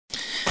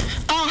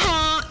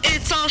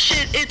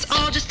shit, it's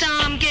all just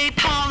dumb gay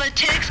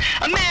politics.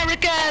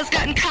 America's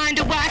gotten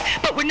kinda whack,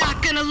 but we're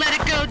not gonna let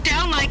it go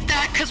down like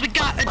that, cause we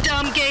got a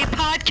dumb gay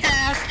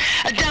podcast,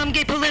 a dumb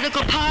gay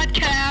political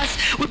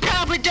podcast. We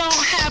probably don't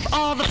have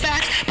all the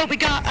facts, but we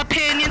got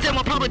opinions and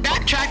we'll probably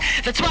backtrack.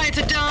 That's why it's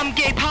a dumb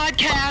gay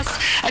podcast,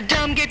 a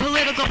dumb gay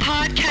political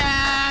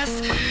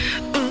podcast.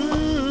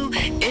 Ooh,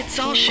 it's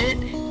all shit,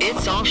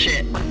 it's all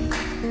shit.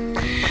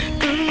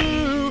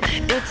 Ooh,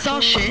 it's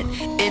all shit,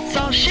 it's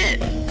all shit.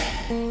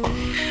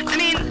 I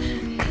mean,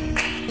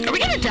 are we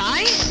gonna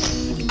die?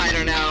 I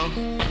don't know.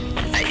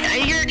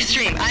 You're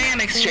extreme. I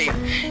am extreme.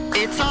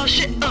 It's all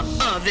shit.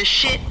 This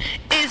shit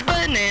is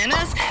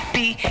bananas.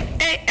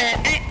 B-A-N-A-N-A-S.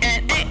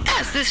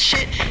 This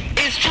shit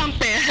is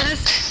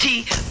Trumpanas.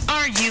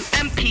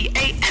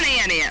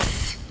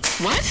 Trumpananas.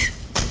 What?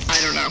 I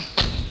don't know.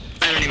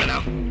 I don't even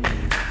know.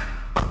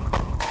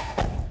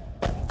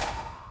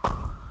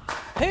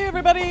 Hey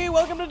everybody,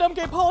 welcome to Dumb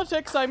Gay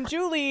Politics. I'm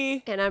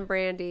Julie. And I'm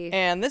Brandy.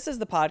 And this is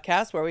the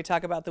podcast where we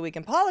talk about the week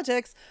in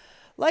politics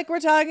like we're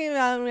talking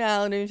about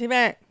reality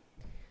TV.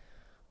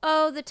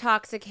 Oh, the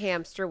toxic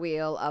hamster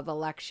wheel of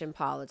election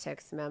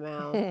politics,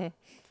 Memo.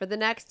 For the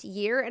next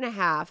year and a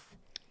half,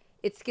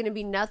 it's going to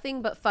be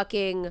nothing but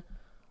fucking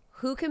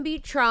who can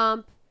beat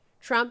Trump,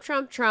 Trump,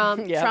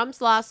 Yep. Trump's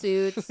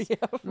lawsuits,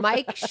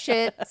 Mike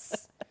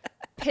Shits,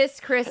 Piss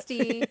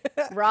Christie,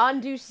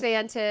 Ron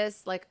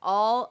DeSantis, like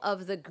all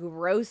of the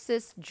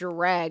grossest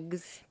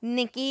dregs.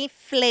 Nikki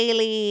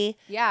Flaley.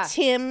 Yeah.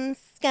 Tim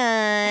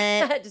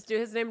Scott. Just do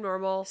his name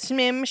normal.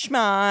 Schmim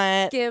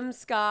Schmott. Skim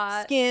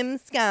Scott.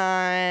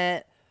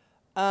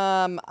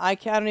 I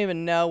don't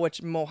even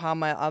know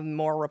how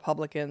more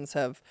Republicans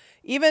have.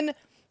 Even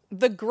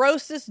the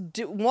grossest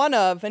one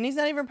of, and he's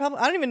not even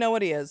Republican. I don't even know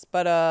what he is,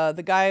 but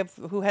the guy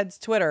who heads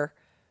Twitter,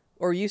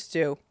 or used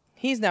to,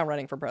 he's now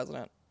running for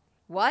president.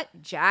 What?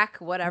 Jack?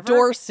 Whatever?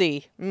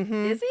 Dorsey.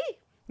 Mm-hmm. Is he?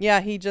 Yeah,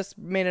 he just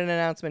made an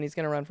announcement. He's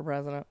going to run for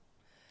president.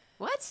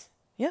 What?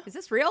 Yeah. Is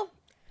this real?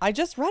 I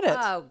just read it.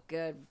 Oh,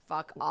 good.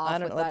 Fuck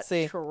off with let's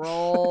that see.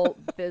 troll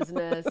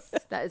business.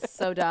 That is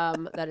so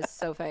dumb. That is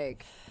so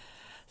fake.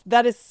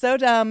 That is so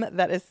dumb.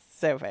 That is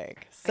so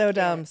fake. So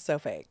dumb, so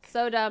fake.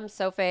 So dumb,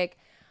 so fake.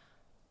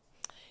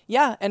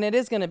 Yeah, and it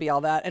is going to be all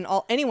that. And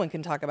all anyone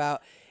can talk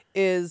about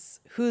is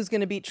who's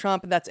going to beat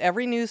Trump. That's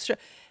every news show.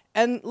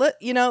 And,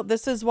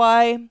 this is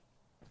why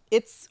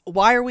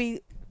why are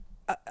we...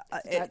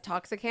 That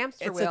toxic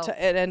hamster wheel.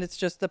 And it's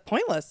just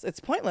pointless.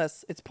 It's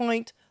pointless. It's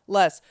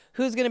pointless.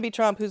 Who's going to beat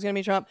Trump? Who's going to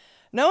beat Trump?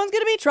 No one's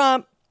going to beat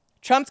Trump.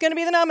 Trump's going to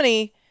be the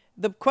nominee.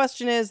 The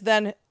question is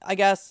then, I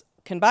guess,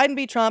 can Biden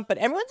beat Trump? But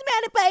everyone's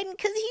mad at Biden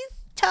because he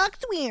talks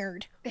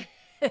weird.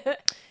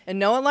 And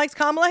no one likes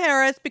Kamala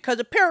Harris because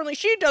apparently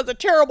she does a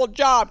terrible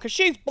job because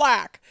she's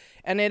black.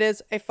 And it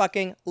is a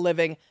fucking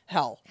living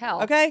hell.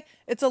 Okay?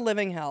 It's a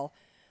living hell.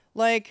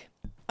 Like,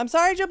 I'm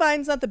sorry Joe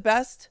Biden's not the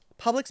best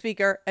public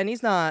speaker, and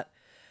he's not.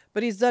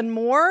 But he's done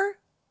more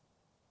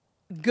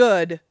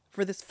good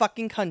for this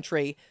fucking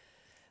country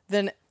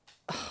than...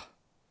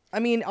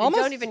 almost...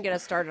 Don't even get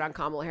us started on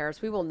Kamala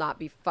Harris. We will not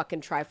be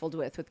fucking trifled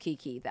with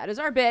Kiki. That is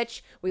our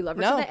bitch. We love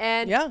her to the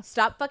end. Yeah.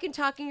 Stop fucking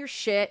talking your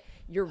shit.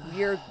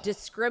 Your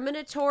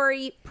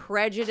discriminatory,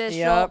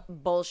 prejudicial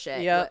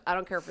bullshit. Yep. I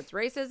don't care if it's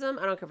racism.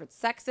 I don't care if it's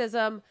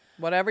sexism.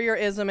 Whatever your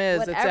ism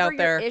is, it's out there.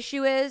 Whatever your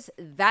issue is,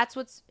 that's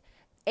what's...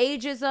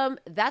 Ageism.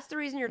 That's the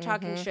reason you're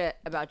talking shit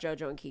about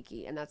JoJo and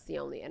Kiki. And that's the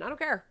only... And I don't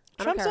care.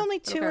 Trump's only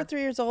 2 or 3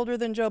 years older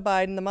than Joe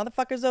Biden. The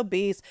motherfucker's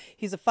obese.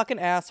 He's a fucking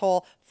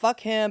asshole.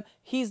 Fuck him.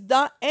 He's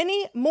not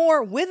any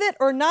more with it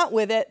or not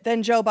with it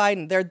than Joe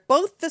Biden. They're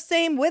both the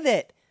same with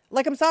it.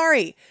 Like, I'm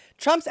sorry.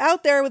 Trump's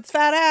out there with his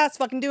fat ass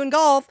fucking doing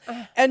golf,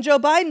 and Joe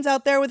Biden's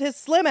out there with his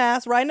slim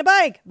ass riding a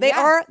bike. They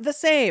are the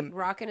same.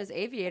 Rocking his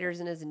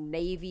aviators in his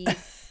navy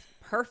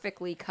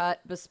perfectly cut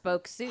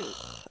bespoke suit.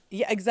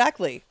 Yeah,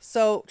 exactly.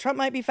 So Trump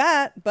might be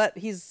fat, but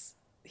he's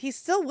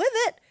still with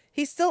it.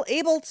 He's still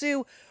able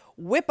to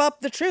whip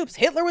up the troops.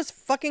 Hitler was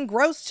fucking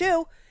gross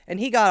too, and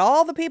he got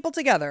all the people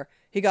together.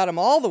 He got them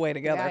all the way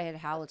together. Yeah, he had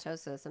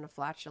halitosis and a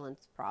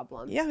flatulence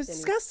problem. Yeah, it was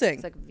disgusting.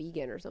 He's like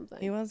vegan or something.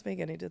 He was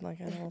vegan. He did like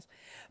animals.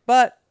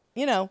 But,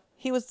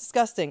 he was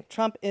disgusting.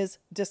 Trump is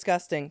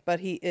disgusting,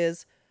 but he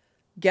is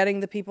getting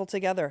the people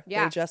together.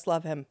 Yeah. They just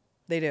love him.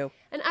 They do.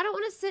 And I don't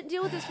want to sit and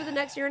deal with this for the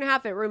next year and a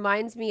half. It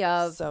reminds me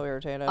of... So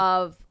irritated.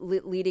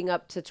 Leading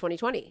up to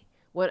 2020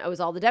 when it was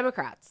all the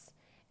Democrats.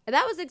 And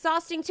that was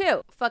exhausting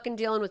too. Fucking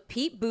dealing with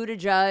Pete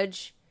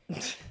Buttigieg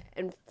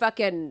and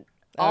fucking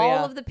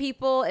all of the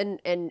people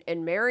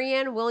and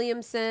Marianne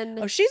Williamson.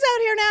 Oh, she's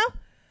out here now?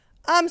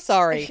 I'm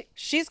sorry.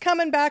 She's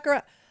coming back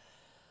around.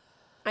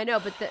 I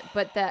know,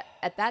 but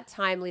at that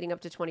time leading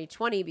up to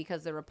 2020,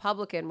 because the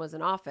Republican was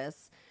in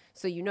office,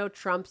 so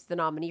Trump's the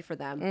nominee for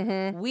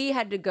them. We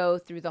had to go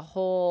through the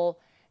whole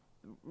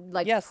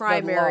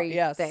primary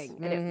thing,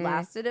 and it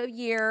lasted a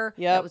year.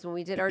 That was when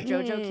we did our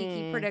JoJo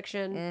Kiki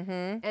prediction,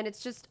 and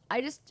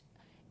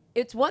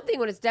it's one thing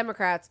when it's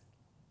Democrats.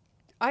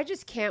 I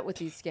just can't with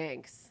these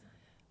skanks.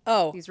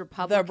 Oh, these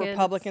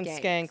Republican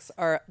skanks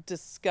are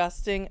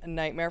disgusting, a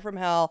nightmare from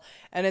hell,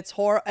 and it's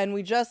horror. And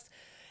we just,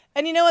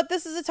 And you know what?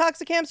 This is a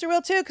toxic hamster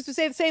wheel too, because we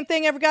say the same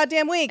thing every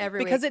goddamn week.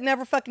 Because it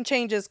never fucking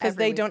changes, because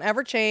they don't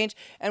ever change,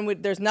 and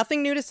there's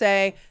nothing new to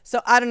say.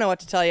 So I don't know what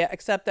to tell you,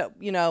 except that,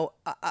 you know,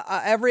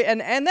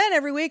 and then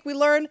every week we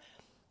learn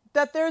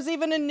that there's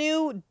even a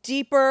new,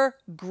 deeper,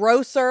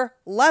 grosser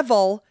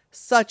level,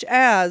 such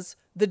as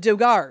the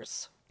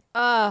Dugars.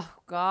 Oh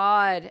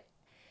God.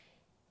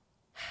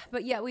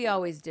 But yeah, we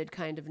always did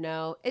kind of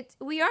know.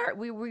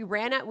 We've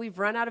run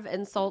out of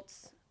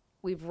insults.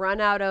 We've run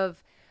out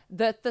of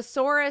the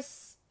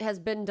thesaurus has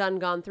been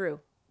gone through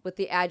with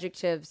the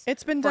adjectives.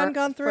 It's been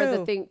gone through.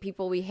 For the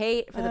people we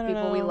hate, for the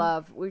people we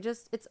love.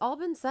 It's all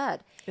been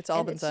said. It's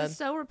all been said. It's just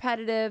so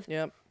repetitive.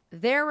 Yep.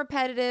 They're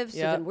repetitive, so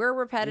then we're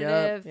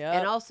repetitive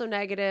and also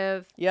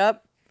negative.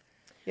 Yep.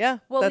 Yeah,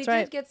 well, that's we right.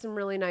 did get some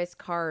really nice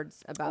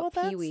cards about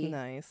Pee-wee. That's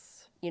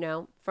nice. You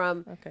know,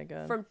 from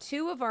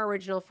 2 of our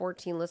original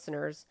 14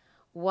 listeners.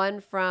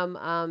 One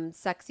from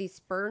sexy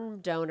sperm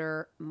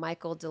donor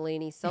Michael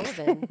Delaney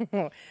Sullivan,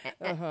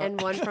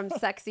 and one from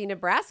sexy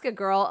Nebraska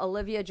girl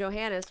Olivia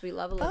Johannes. We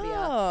love Olivia.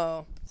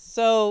 Oh,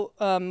 so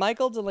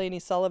Michael Delaney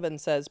Sullivan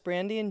says,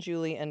 Brandy and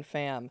Julie and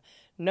fam,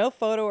 no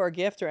photo or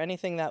gift or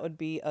anything that would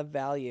be of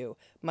value.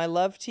 My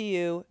love to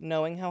you,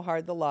 knowing how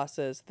hard the loss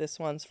is. This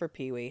one's for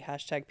Pee-wee.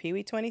 Hashtag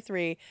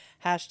Pee-wee23.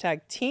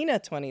 Hashtag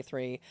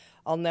Tina23.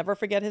 I'll never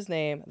forget his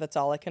name. That's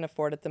all I can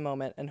afford at the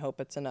moment and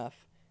hope it's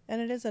enough.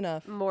 And it is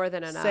enough. More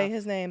than enough. Say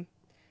his name.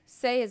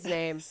 Say his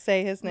name.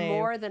 Say his name.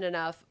 More than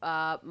enough,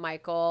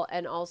 Michael.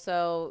 And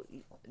also,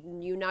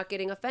 you not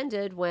getting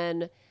offended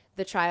when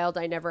the child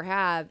I never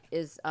have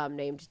is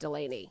named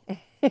Delaney.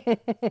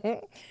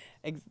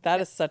 That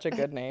is such a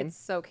good name. It's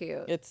so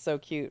cute. It's so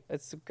cute.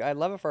 I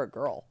love it for a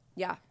girl.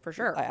 Yeah, for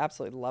sure. I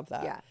absolutely love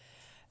that. Yeah.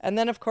 And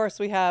then, of course,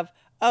 we have,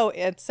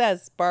 it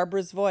says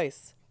Barbara's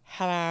voice.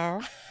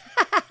 Hello.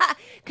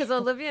 Because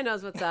Olivia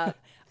knows what's up.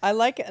 I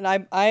like it, and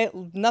I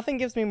nothing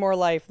gives me more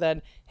life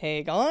than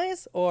 "Hey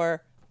guys,"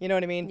 or you know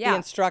what I mean. Yeah. The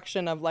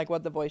instruction of like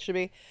what the voice should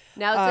be.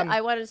 Now I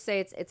wanted to say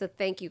it's a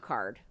thank you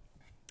card.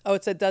 Oh,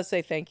 it does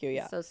say thank you.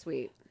 Yeah. So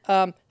sweet.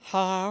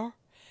 How?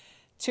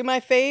 To my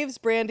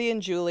faves, Brandy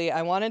and Julie,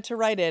 I wanted to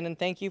write in and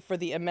thank you for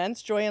the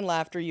immense joy and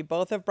laughter you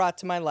both have brought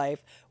to my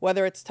life.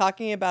 Whether it's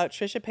talking about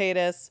Trisha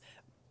Paytas,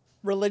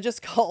 religious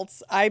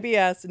cults,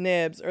 IBS,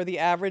 nibs, or the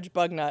average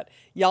bug nut,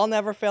 y'all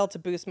never fail to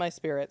boost my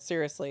spirit.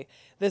 Seriously.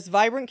 This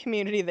vibrant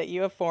community that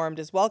you have formed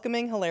is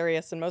welcoming,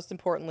 hilarious, and most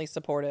importantly,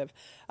 supportive.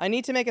 I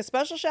need to make a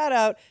special shout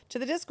out to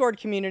the Discord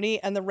community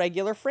and the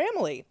regular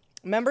family.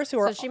 Members who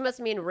are... So she must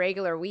mean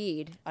regular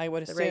weed. I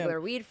would assume. The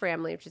regular weed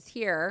family, which is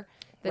here.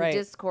 The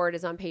Discord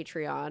is on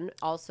Patreon.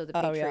 Also the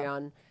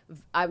Patreon,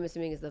 I'm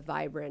assuming, is the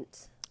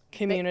vibrant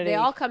community. They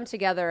all come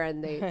together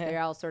and they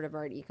all sort of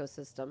are an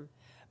ecosystem.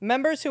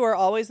 Members who are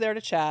always there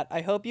to chat,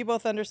 I hope you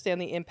both understand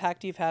the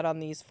impact you've had on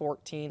these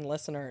 14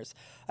 listeners.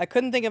 I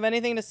couldn't think of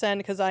anything to send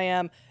because I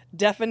am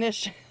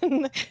definition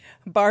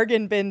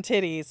bargain bin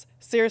titties.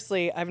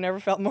 Seriously, I've never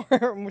felt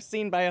more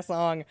seen by a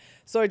song.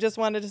 So I just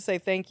wanted to say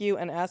thank you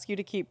and ask you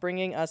to keep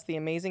bringing us the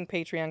amazing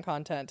Patreon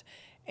content.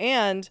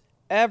 And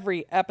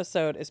every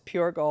episode is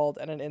pure gold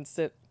and an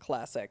instant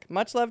classic.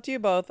 Much love to you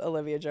both,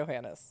 Olivia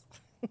Johannes.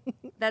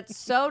 That's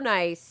so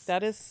nice.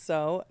 That is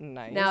so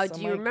nice. Now,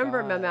 do you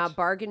remember Mama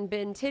Bargain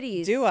Bin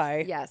Titties? Do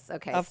I? Yes.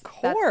 Okay. Of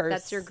course.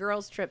 That's your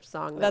girls' trip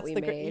song that we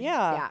made.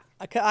 Yeah.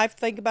 I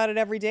think about it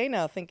every day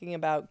now, thinking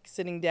about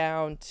sitting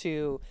down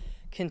to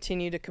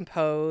continue to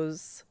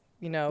compose.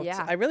 You know,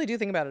 I really do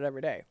think about it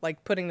every day,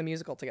 like putting the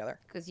musical together.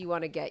 Because you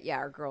want to get,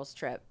 our girls'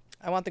 trip.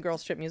 I want the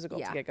girls' trip musical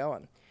to get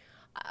going.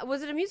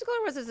 Was it a musical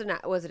or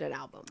was it an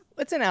album?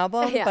 It's an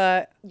album,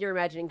 but... You're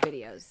imagining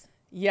videos.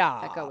 Yeah,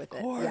 that go with of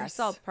it. course. Yeah, it's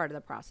all part of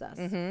the process.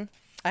 Mm-hmm.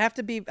 I have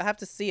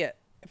to see it.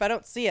 If I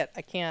don't see it,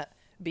 I can't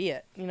be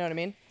it. You know what I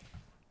mean?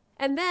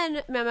 And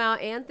then, Mama,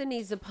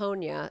 Anthony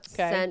Zaponia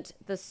sent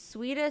the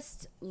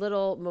sweetest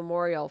little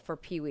memorial for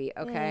Pee-wee,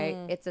 okay?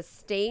 It's a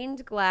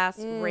stained glass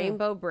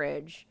rainbow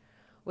bridge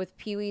with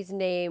Pee-wee's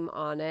name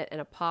on it and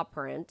a paw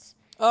print.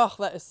 Oh,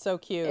 that is so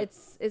cute.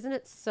 Isn't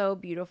it so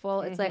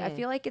beautiful? It's like, I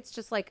feel like it's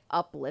just like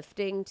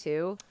uplifting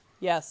too.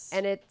 Yes.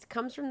 And it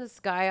comes from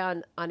this guy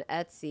on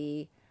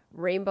Etsy,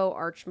 Rainbow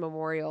Arch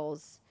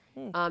Memorials.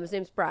 His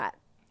name's Brett.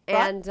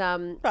 And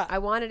I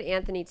wanted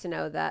Anthony to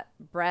know that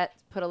Brett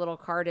put a little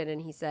card in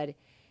and he said,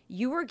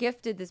 "You were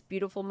gifted this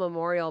beautiful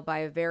memorial by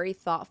a very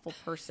thoughtful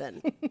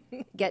person.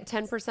 Get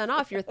 10%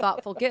 off your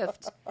thoughtful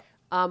gift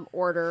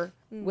order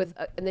with,"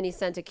 and then he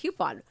sent a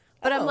coupon.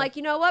 But I'm like,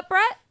 you know what,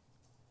 Brett?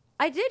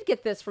 I did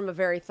get this from a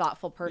very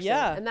thoughtful person.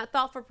 Yeah. And that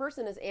thoughtful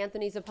person is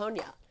Anthony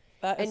Zaponia.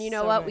 And you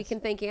know so what? nice. We can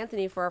thank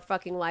Anthony for our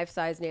fucking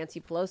life-size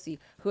Nancy Pelosi,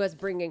 who has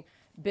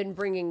been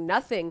bringing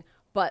nothing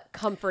but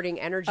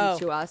comforting energy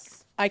to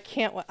us.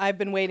 I've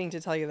been waiting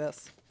to tell you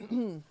this.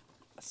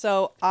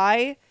 So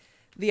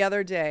the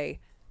other day,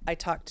 I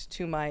talked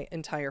to my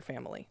entire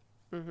family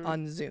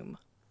on Zoom.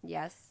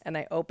 Yes. And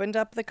I opened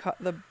up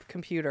the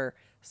computer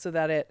so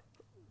that it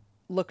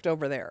looked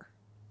over there.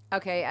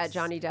 Okay, at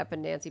Johnny Depp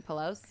and Nancy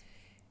Pelosi.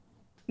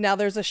 Now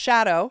there's a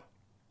shadow,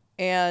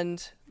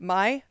 and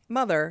my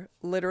mother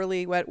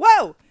literally went,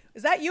 "Whoa,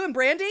 Is that you and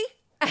Brandy?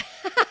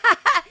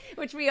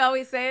 Which we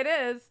always say it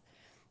is.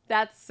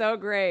 That's so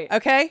great.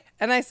 Okay.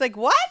 And I was like,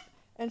 what?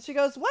 And she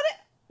goes,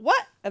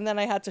 what? And then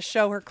I had to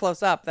show her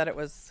close up that it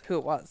was who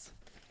it was.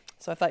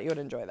 So I thought you would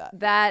enjoy that.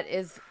 That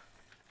is,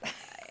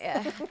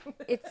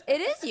 it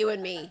is you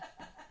and me.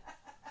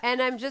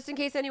 And I'm just in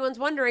case anyone's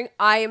wondering,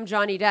 I am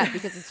Johnny Depp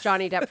because it's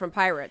Johnny Depp from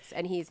Pirates,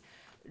 and he's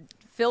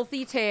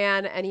filthy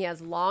tan and he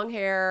has long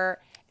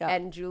hair. Yep.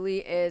 And Julie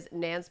is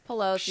Nance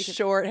Pelosi.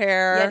 Short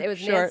hair. Yeah, it was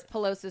short. Nance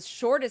Pelosi's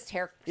shortest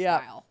hairstyle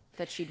Yep.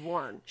 that she'd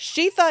worn.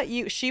 She thought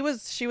she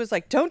was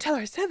like, don't tell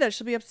her I said that.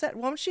 She'll be upset,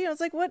 won't she? I was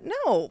like, what?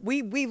 No,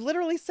 we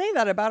literally say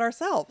that about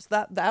ourselves.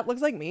 That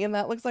looks like me and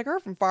that looks like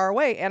her from far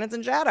away, and it's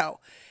in shadow.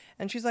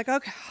 And she's like,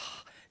 okay.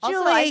 Also,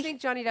 Julie. I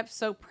think Johnny Depp's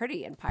so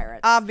pretty in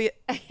Pirates. Obvious.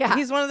 Yeah.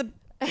 He's one of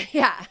the.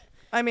 Yeah.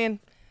 I mean,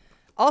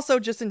 also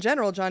just in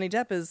general, Johnny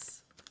Depp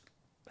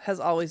has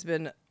always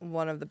been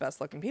one of the best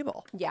looking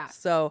people. Yeah.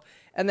 So,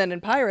 and then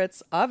in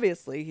Pirates,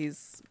 obviously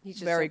he's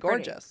just very so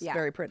pretty. gorgeous, Yeah.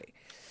 very pretty.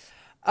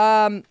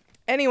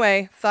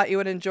 Anyway, thought you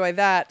would enjoy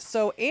that.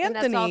 So Anthony, And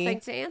that's all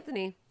thanks to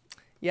Anthony.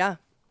 yeah,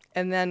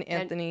 and then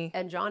Anthony,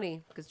 and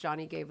Johnny, because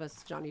Johnny gave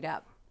us Johnny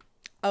Depp.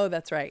 oh,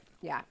 that's right.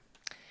 Yeah.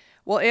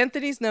 Well,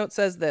 Anthony's note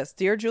says this: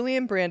 Dear Julie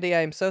and Brandy, I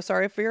am so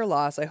sorry for your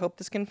loss. I hope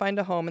this can find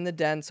a home in the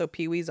den so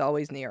Pee-wee's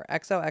always near.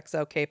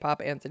 XOXO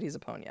K-pop Anthony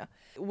Zaponia.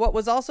 What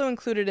was also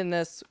included in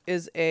this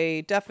is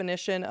a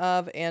definition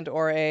of and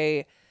or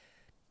a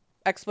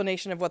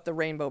explanation of what the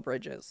Rainbow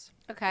Bridge is.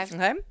 Okay.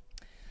 Okay?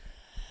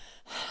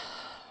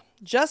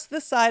 Just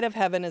this side of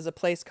heaven is a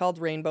place called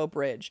Rainbow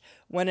Bridge.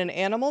 When an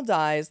animal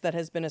dies that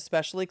has been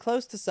especially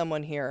close to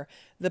someone here,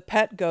 the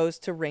pet goes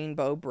to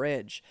Rainbow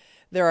Bridge.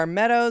 There are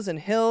meadows and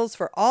hills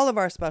for all of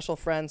our special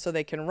friends so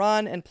they can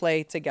run and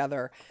play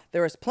together.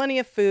 There is plenty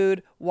of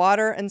food,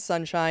 water, and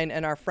sunshine,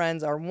 and our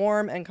friends are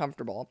warm and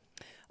comfortable.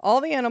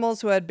 All the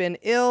animals who had been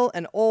ill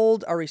and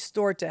old are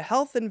restored to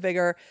health and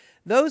vigor.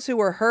 Those who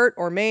were hurt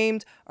or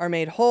maimed are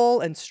made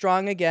whole and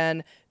strong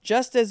again,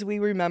 just as we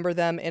remember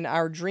them in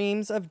our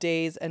dreams of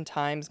days and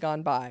times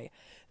gone by.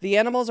 The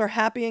animals are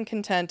happy and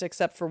content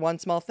except for one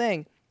small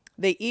thing.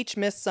 They each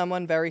miss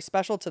someone very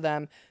special to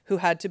them who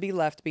had to be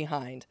left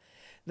behind.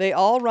 They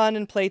all run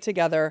and play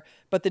together,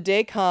 but the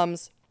day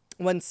comes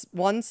when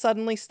one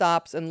suddenly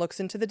stops and looks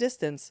into the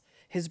distance.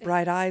 His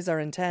bright eyes are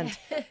intent.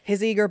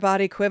 His eager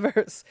body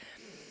quivers.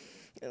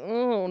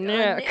 Oh,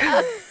 Nick.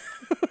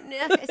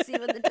 Nick, I see you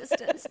in the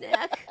distance,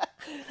 Nick.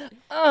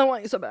 Oh, I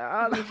want you so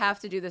bad. We have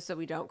to do this so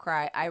we don't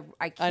cry.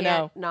 I can't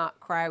know. not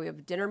cry. We have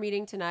a dinner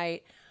meeting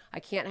tonight. I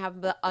can't have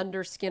the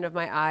underskin of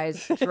my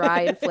eyes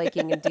dry and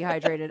flaking and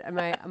dehydrated. And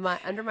my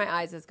under my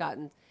eyes has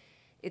gotten,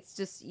 it's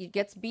just, it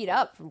gets beat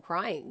up from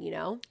crying, you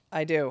know?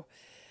 I do.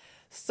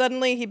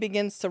 Suddenly, he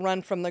begins to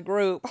run from the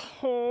group,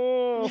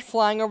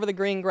 flying over the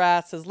green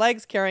grass, his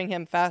legs carrying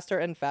him faster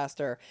and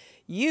faster.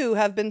 You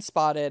have been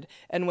spotted,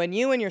 and when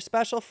you and your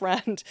special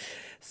friend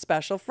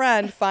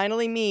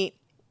finally meet,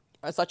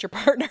 such your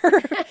partner,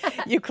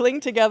 you cling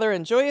together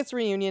in joyous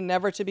reunion,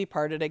 never to be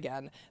parted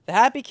again. The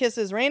happy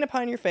kisses rain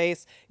upon your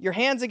face, your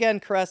hands again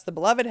caress the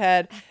beloved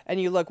head,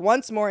 and you look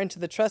once more into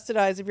the trusted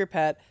eyes of your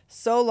pet,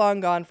 so long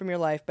gone from your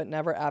life but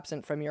never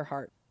absent from your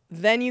heart.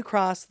 Then you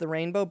cross the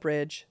Rainbow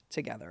Bridge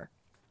together.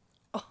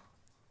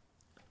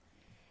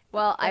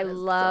 Well, I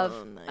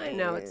love, I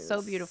know, it's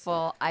so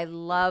beautiful. I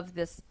love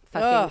this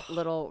fucking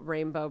little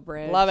rainbow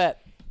bridge. Love it.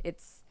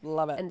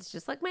 Love it. And it's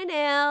just like my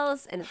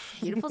nails, and it's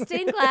beautiful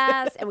stained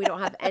glass, and we don't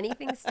have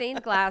anything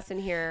stained glass in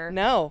here.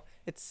 No,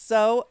 it's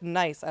so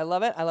nice. I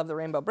love it. I love the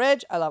Rainbow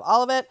Bridge. I love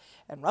all of it.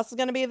 And Russell's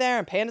going to be there,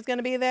 and Panda's going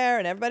to be there,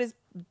 and everybody's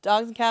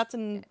dogs and cats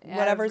and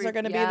whatever's are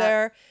going to be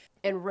there.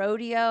 And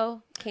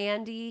Rodeo,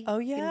 Candy. Oh,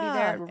 yeah. Going to be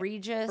there, and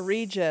Regis.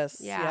 Regis,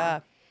 yeah.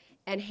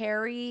 And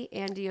Harry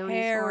and Dione's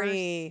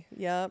Harry, horse.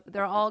 yep.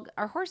 They're all,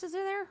 are horses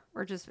are there?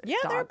 Or just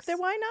dogs? They're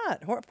why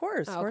not? Of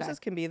course. Oh, okay. Horses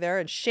can be there.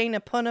 And Shayna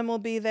Punnam will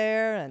be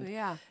there. And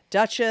Yeah.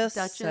 Duchess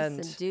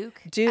and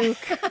Duke.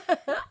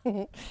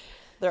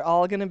 They're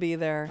all going to be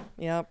there.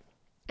 Yep.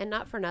 And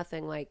not for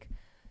nothing, like,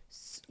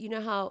 you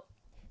know how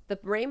the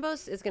rainbow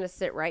is going to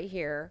sit right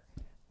here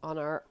on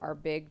our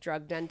big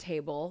drug den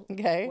table.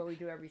 Okay. Where we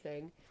do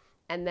everything.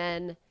 And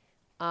then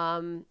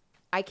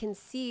I can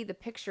see the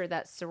picture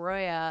that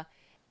Soraya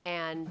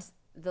and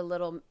the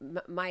little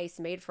mice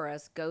made for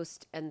us,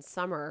 Ghost and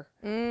Summer.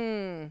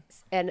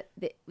 And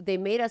they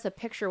made us a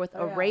picture with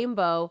a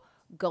rainbow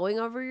going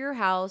over your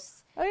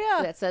house. Oh,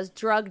 yeah. That says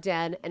Drug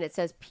Den, and it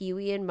says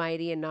Pee-wee and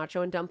Mighty and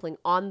Nacho and Dumpling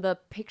on the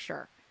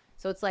picture.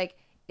 So it's like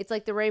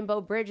the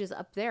Rainbow Bridge is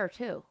up there,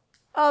 too.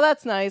 Oh,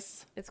 that's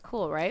nice. It's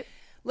cool, right?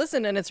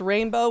 Listen, and it's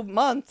Rainbow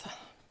Month.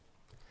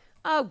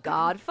 Oh,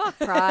 God. Fuck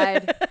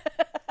Pride.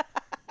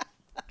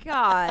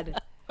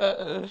 God.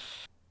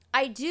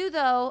 I do,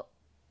 though,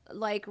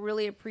 like,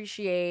 really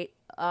appreciate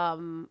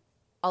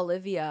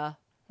Olivia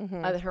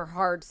and her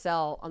hard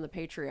sell on the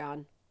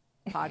Patreon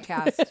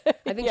podcast.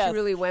 I think Yes. she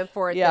really went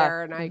for it Yeah.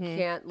 there, and I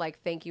can't,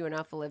 like, thank you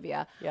enough,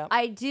 Olivia. Yep.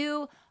 I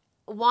do.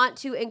 want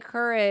to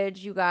encourage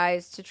you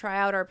guys to try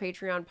out our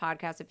Patreon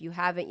podcast if you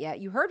haven't yet.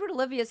 You heard what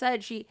Olivia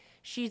said. She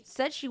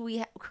said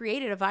we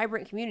created a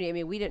vibrant community. I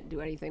mean, we didn't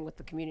do anything with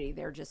the community.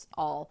 They're just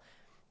all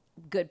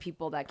good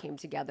people that came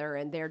together,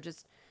 and they're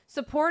just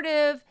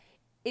supportive.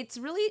 It's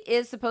really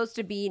is supposed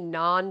to be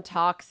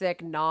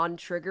non-toxic,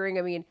 non-triggering.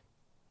 I mean,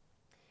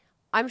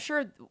 I'm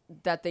sure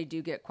that they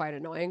do get quite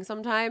annoying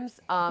sometimes,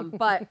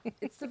 but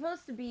it's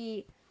supposed to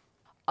be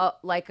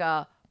like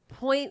a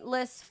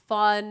pointless,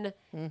 fun,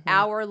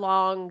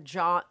 hour-long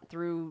jaunt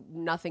through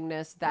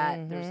nothingness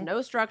that there's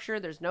no structure,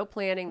 there's no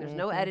planning, there's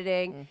no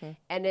editing,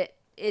 and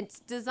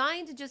it's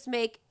designed to just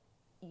make,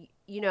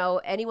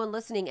 anyone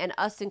listening, and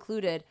us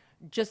included,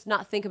 just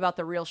not think about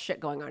the real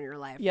shit going on in your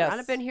life. Yes. We're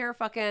not been here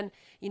fucking,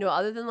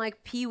 other than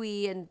like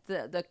Pee-wee and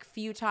the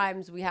few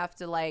times we have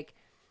to like,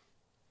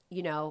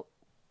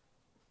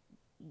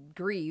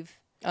 grieve.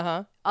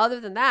 Other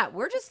than that,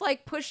 we're just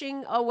like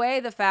pushing away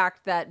the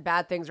fact that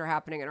bad things are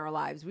happening in our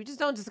lives. We just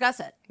don't discuss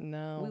it.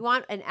 No. We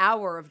want an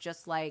hour of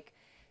just like,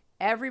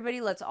 everybody,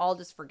 let's all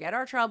just forget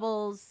our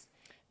troubles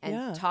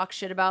and talk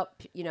shit about,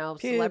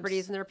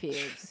 celebrities and their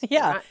pubes.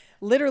 Yeah.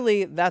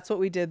 Literally, that's what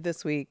we did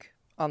this week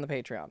on the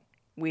Patreon.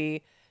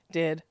 We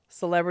did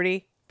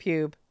celebrity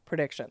pube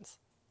predictions.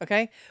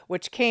 Okay?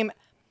 Which came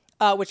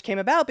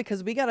about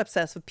because we got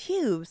obsessed with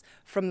pubes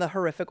from the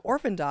horrific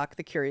orphan doc,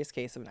 The Curious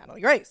Case of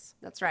Natalie Grace.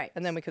 That's right.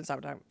 And then we couldn't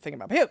stop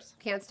thinking about pubes.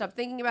 Can't stop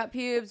thinking about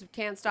pubes.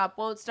 Can't stop,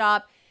 won't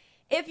stop.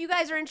 If you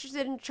guys are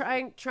interested in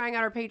trying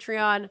out our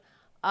Patreon,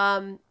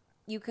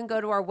 you can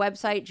go to our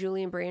website,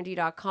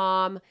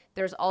 julieandbrandy.com.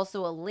 There's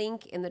also a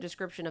link in the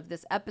description of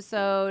this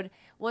episode.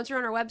 Once you're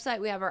on our website,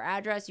 we have our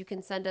address. You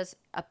can send us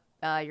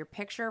your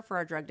picture for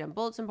our Drug Den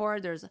bulletin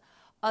board. There's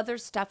other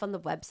stuff on the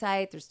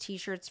website. There's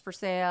t-shirts for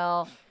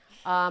sale.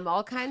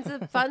 All kinds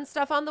of fun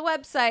stuff on the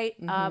website.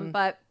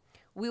 But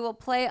we will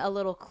play a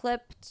little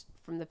clip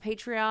from the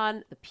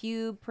Patreon, the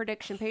pube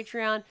prediction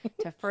Patreon,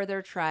 to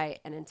further try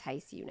and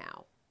entice you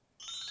now.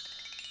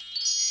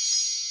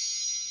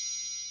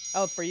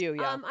 Oh, for you,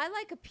 yeah. I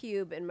like a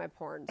pube in my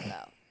porn,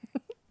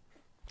 though.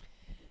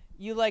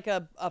 You like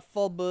a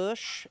full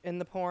bush in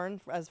the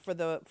porn as for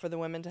the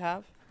women to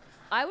have?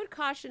 I would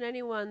caution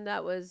anyone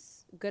that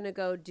was gonna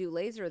go do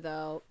laser,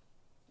 though.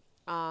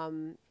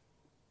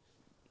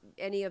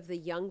 Any of the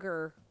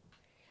younger,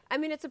 I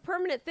mean, it's a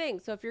permanent thing.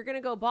 So if you're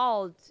gonna go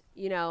bald,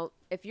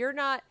 if you're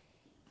not,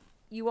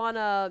 you want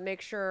to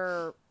make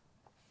sure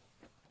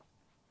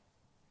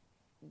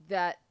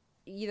that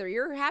either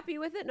you're happy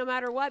with it no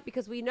matter what,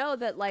 because we know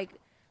that like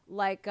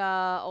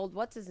old,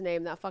 what's his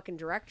name, that fucking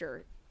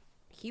director,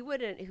 he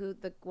wouldn't,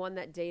 the one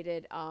that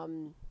dated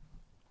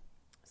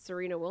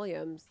Serena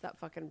Williams, that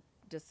fucking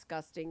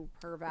disgusting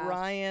perv.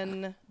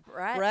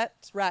 Brett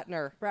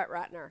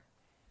Ratner.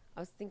 I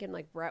was thinking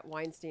like Brett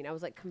Weinstein. I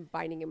was like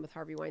combining him with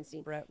Harvey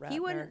Weinstein. Brett Ratner. He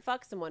wouldn't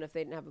fuck someone if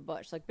they didn't have a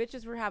bush. Like,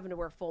 bitches were having to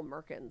wear full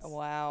Merkins.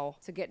 Wow.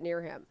 To get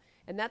near him.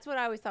 And that's what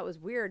I always thought was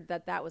weird,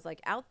 that was like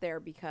out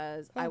there,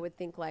 because I would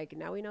think like,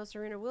 now we know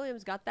Serena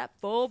Williams got that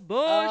full bush.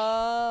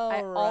 Oh,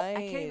 right.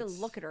 I can't even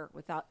look at her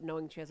without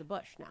knowing she has a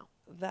bush now.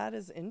 That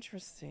is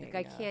interesting. Like,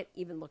 I can't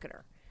even look at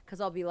her,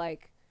 because I'll be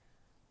like,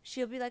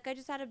 she'll be like, I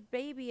just had a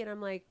baby. And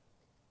I'm like,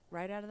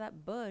 right out of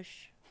that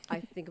bush. I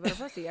think about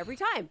her pussy every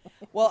time.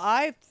 Well,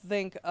 I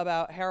think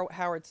about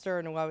Howard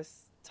Stern, who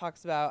always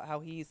talks about how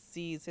he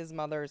sees his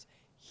mother's.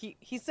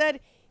 He said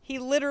he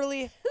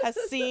literally has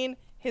seen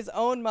his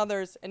own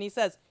mother's, and he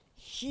says,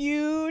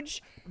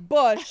 huge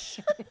bush.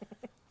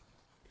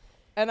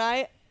 And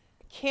I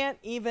can't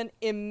even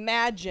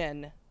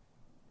imagine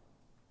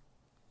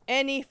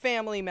any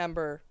family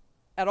member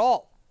at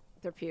all.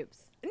 Their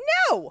pubes.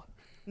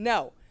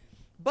 No.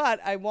 But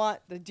I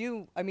want to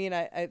do,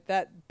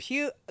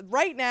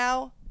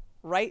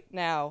 right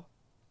now,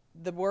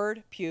 the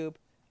word pube,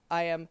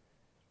 I am.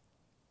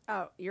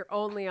 Oh, you're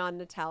only on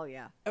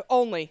Natalia.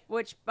 Only.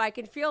 Which I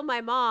can feel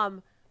my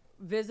mom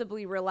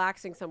visibly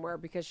relaxing somewhere,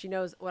 because she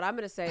knows what I'm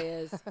going to say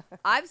is,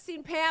 I've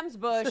seen Pam's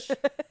bush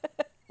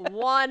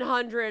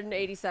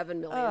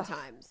 187 million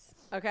times.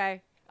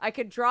 Okay? I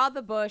could draw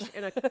the bush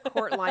in a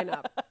court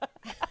lineup.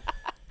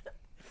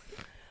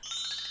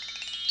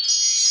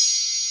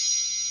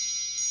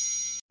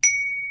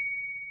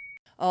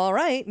 All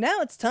right,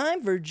 now it's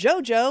time for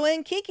JoJo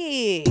and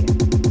Kiki.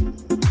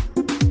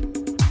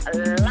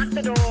 Lock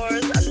the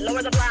doors,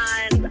 lower the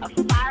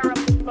blinds, fire up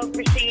the smoke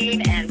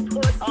machine, and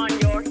put on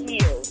your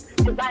heels,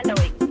 because I know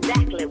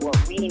exactly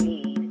what we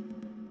need.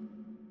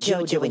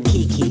 JoJo and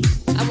Kiki.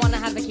 I want to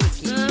have a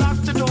Kiki. Lock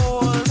the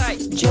doors. Right.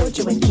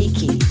 JoJo and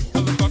Kiki.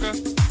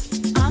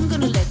 Motherfucker. I'm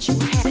gonna let you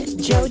have it.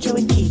 JoJo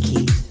and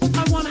Kiki.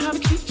 I want to have a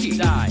Kiki.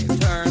 Dive,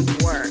 turn,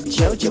 work.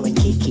 JoJo and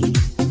Kiki.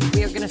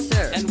 We are going to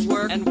serve and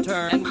work and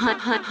turn and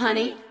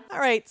honey. All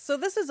right, so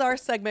this is our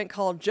segment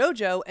called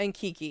JoJo and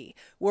Kiki,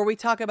 where we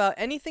talk about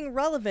anything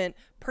relevant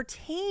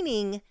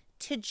pertaining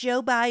to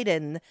Joe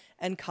Biden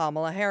and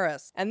Kamala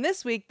Harris. And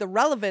this week, the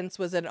relevance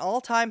was at an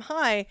all-time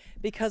high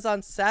because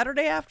on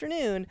Saturday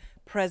afternoon,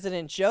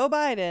 President Joe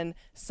Biden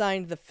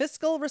signed the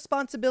Fiscal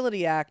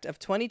Responsibility Act of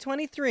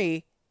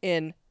 2023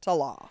 into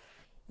law.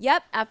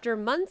 Yep, after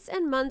months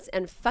and months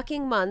and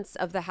fucking months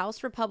of the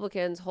House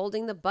Republicans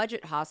holding the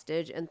budget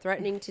hostage and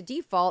threatening to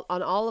default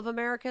on all of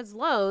America's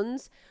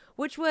loans,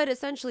 which would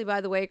essentially, by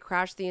the way,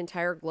 crash the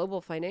entire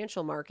global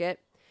financial market,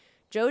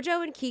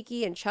 JoJo and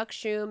Kiki and Chuck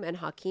Schumer and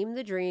Hakeem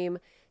the Dream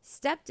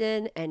stepped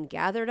in and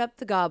gathered up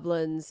the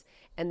goblins,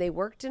 and they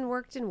worked and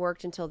worked and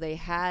worked until they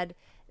had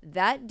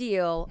that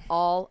deal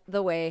all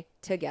the way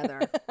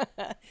together.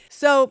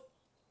 So,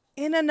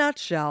 in a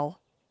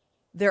nutshell,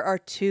 there are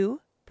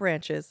two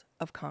branches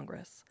of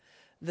Congress,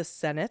 the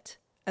Senate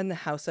and the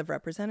House of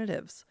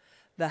Representatives.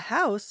 The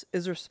House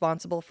is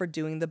responsible for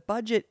doing the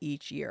budget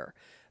each year.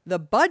 The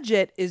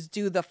budget is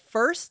due the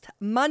first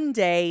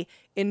Monday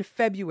in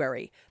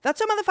February.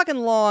 That's how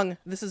motherfucking long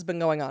this has been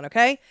going on,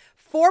 okay?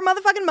 4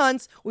 motherfucking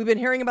months, we've been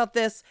hearing about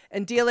this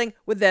and dealing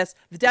with this.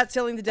 The debt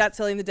ceiling, the debt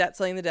ceiling, the debt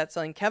ceiling, the debt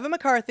ceiling. Kevin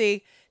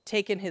McCarthy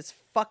taking his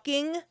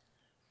fucking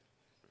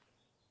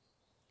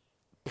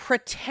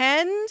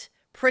pretentious,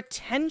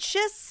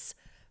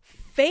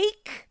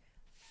 fake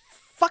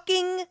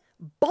fucking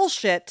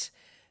bullshit,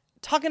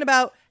 talking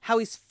about how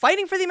he's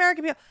fighting for the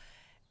American people.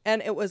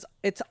 And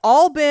it's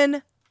all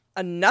been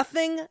a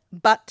nothing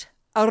but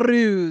a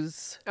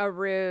ruse. A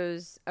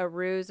ruse.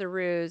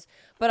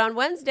 But on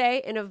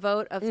Wednesday, in a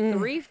vote of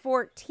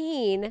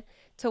 314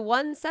 to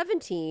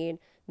 117,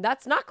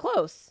 that's not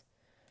close.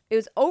 It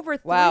was over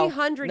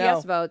 300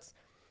 yes votes.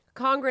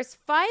 Congress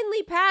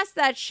finally passed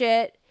that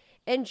shit,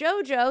 and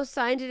JoJo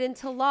signed it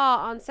into law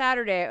on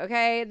Saturday,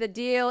 okay? The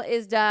deal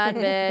is done,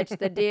 bitch.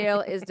 The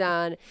deal is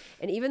done.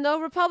 And even though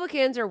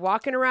Republicans are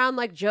walking around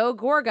like Joe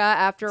Gorga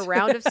after a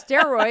round of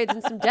steroids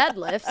and some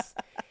deadlifts,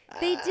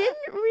 they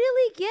didn't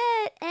really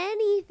get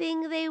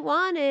anything they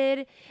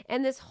wanted.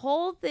 And this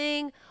whole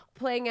thing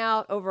playing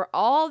out over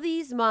all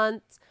these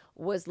months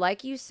was,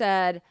 like you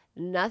said,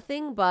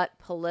 nothing but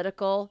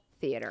political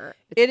theater.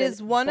 It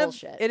is one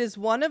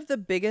of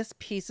the biggest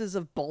pieces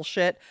of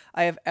bullshit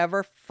I have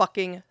ever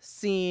fucking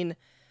seen.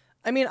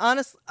 I mean,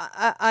 honestly,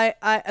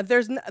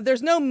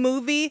 there's no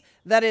movie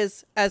that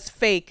is as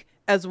fake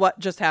as what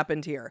just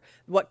happened here.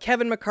 What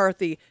Kevin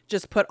McCarthy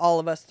just put all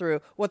of us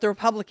through. What the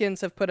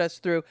Republicans have put us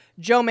through.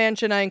 Joe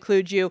Manchin, I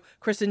include you.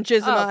 Kristen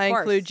Chisholm, I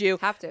include you.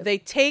 Have to. They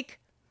take.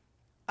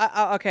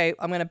 Okay,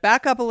 I'm gonna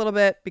back up a little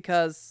bit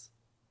because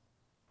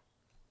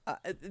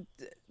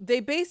they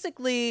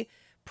basically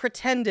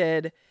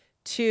pretended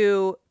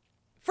to,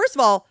 first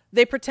of all,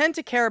 they pretend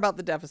to care about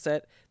the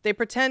deficit. They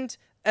pretend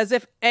as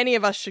if any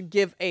of us should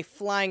give a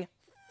flying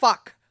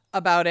fuck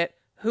about it.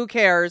 Who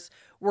cares?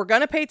 We're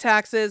going to pay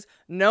taxes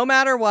no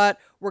matter what.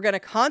 We're going to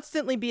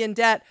constantly be in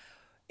debt.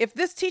 If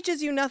this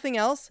teaches you nothing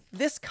else,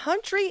 this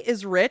country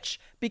is rich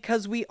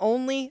because we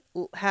only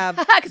have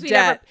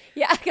debt.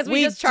 Because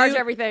we just charge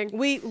everything.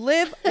 We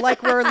live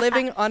like we're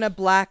living on a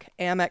black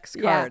Amex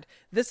card. Yeah.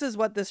 This is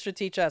what this should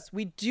teach us.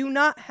 We do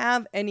not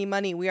have any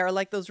money. We are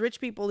like those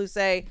rich people who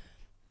say,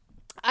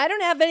 I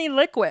don't have any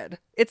liquid.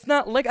 It's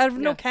not I have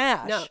no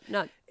cash. No,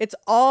 none. It's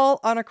all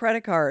on a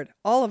credit card.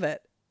 All of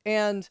it.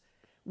 And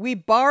we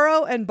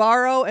borrow and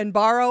borrow and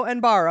borrow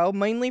and borrow,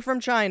 mainly from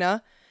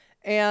China.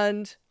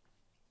 And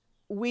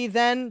we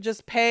then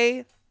just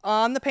pay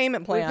on the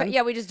payment plan.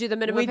 We just do the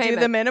minimum payment. We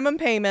do the minimum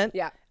payment.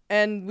 Yeah.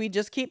 And we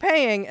just keep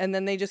paying, and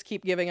then they just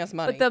keep giving us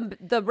money. But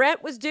the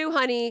rent was due,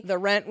 honey. The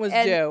rent was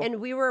due. And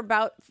we were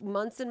about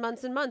months and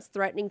months and months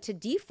threatening to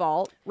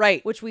default.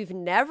 Right. Which we've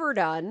never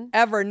done.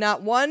 Ever.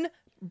 Not one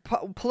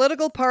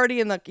political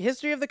party in the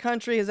history of the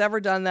country has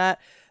ever done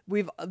that.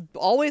 We've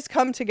always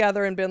come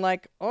together and been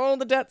like, oh,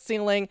 the debt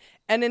ceiling.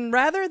 And then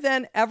rather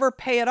than ever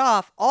pay it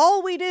off,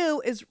 all we do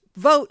is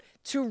vote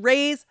to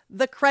raise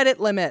the credit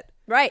limit.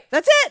 Right.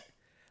 That's it.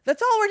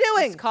 That's all we're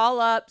doing. Just call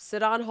up,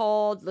 sit on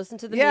hold, listen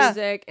to the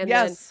music, and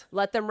then Yes.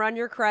 let them run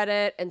your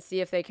credit and see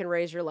if they can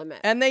raise your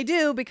limit. And they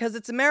do because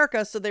it's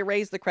America, so they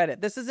raise the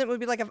credit. This would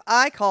be like if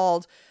I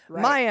called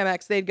my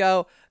Amex, they'd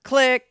go,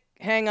 click,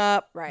 hang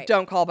up,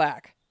 don't call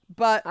back.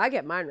 But I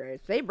get mine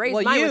raised. They raise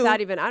mine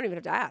without I don't even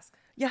have to ask.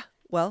 Yeah.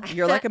 Well,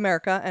 you're like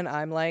America, and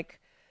I'm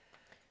like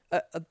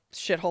a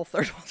shithole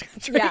third world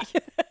country. Yeah.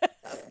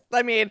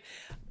 I mean,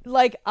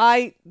 like,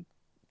 I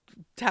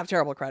have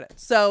terrible credit.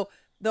 So,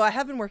 though I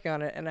have been working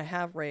on it, and I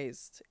have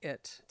raised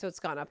it. So it's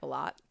gone up a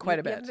lot. Quite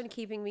a bit. You haven't been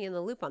keeping me in the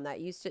loop on that.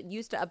 You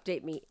used to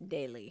update me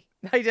daily.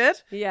 I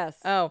did? Yes.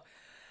 Oh.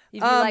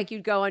 You'd be like,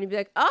 you'd go on, you'd be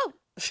like, oh,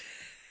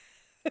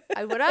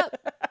 I went up.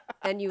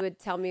 And you would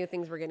tell me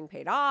things were getting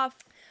paid off.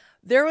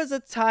 There was a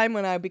time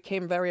when I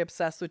became very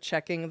obsessed with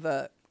checking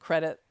the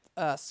credit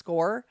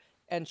score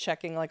and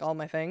checking like all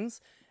my things.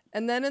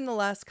 And then in the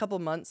last couple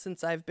months,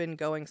 since I've been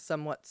going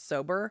somewhat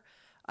sober,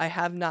 I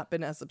have not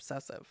been as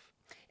obsessive.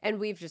 And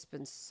we've just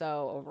been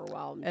so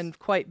overwhelmed. And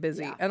quite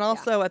busy. Yeah, and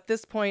also at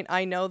this point,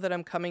 I know that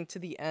I'm coming to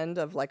the end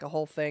of like a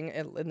whole thing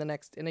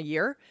in a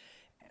year.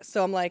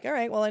 So I'm like, all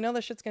right, well, I know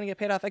this shit's going to get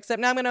paid off.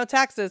 Except now I'm going to owe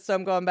taxes. So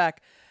I'm going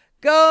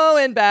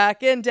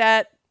back in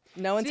debt.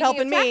 No one's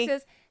helping me.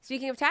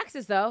 Speaking of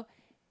taxes, though,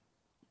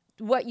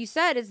 what you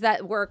said is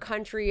that we're a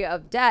country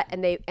of debt,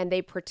 and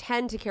they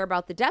pretend to care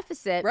about the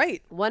deficit.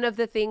 Right. One of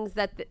the things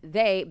that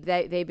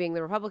they being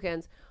the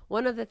Republicans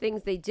one of the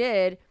things they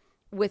did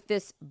with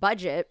this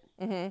budget,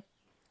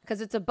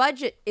 because it's a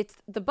budget,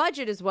 the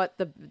budget is what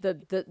the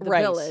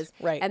Right, bill is,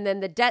 right. and then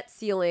the debt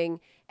ceiling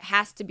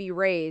has to be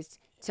raised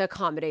to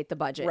accommodate the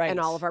budget Right. and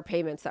all of our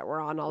payments that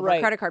we're on, all of Right.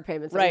 our credit card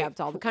payments that we Right. have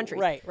to all the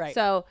countries. Right.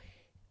 So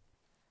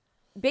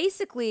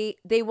basically,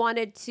 they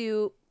wanted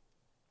to.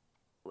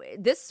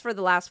 This is for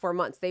the last 4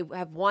 months. They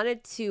have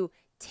wanted to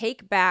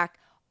take back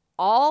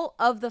all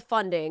of the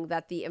funding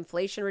that the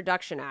Inflation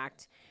Reduction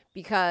Act,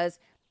 because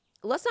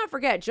let's not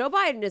forget, Joe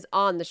Biden is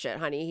on the shit,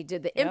 honey. He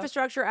did the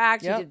Infrastructure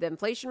Act. Yep. He did the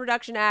Inflation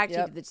Reduction Act.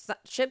 Yep. He did the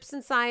Chips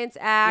and Science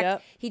Act.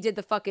 Yep. He did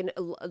the fucking,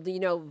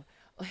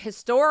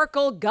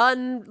 historical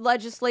gun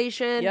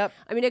legislation. Yep.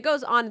 I mean, it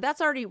goes on. That's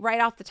already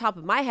right off the top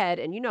of my head.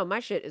 And my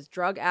shit is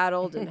drug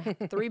addled and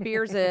 3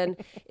 beers in.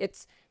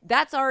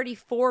 That's already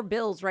 4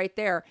 bills right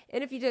there.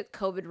 And if you did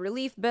COVID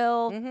relief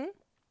bill,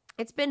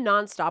 it's been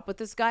nonstop with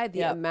this guy, the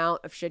Yep.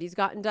 amount of shit he's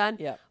gotten done.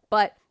 Yep.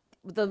 But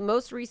the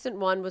most recent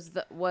one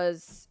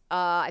was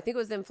I think it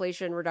was the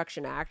Inflation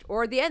Reduction Act,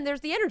 or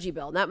there's the energy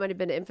bill, and that might have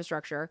been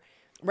infrastructure.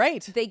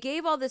 Right. They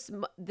gave all this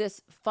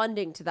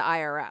funding to the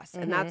IRS,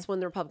 and that's when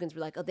the Republicans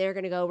were like, "Oh, they're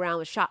going to go around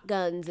with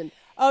shotguns and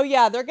Oh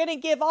yeah, they're gonna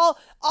give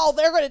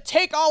they're gonna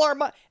take all our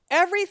money.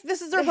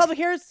 This is the Republican.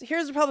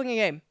 Here's the Republican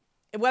game.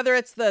 Whether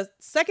it's the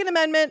Second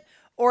Amendment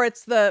or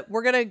it's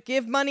we're gonna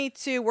give money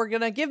to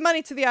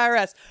the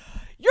IRS.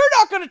 You're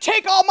not gonna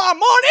take all my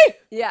money.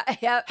 yeah."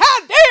 How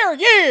dare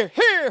you?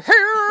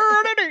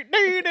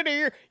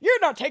 You're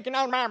not taking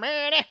all my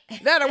money.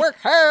 That'll work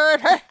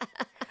hard.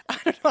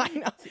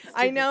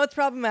 I know it's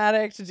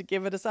problematic to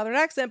give it a Southern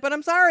accent, but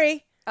I'm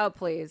sorry. Oh,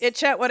 please. It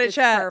chat what it It's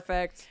chat.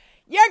 perfect.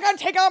 You're gonna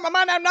take all my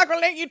money. I'm not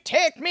gonna let you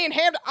take me and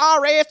have the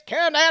IRS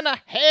come down the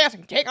house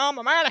and take all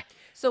my money.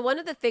 So one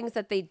of the things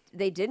that they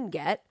didn't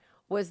get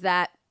was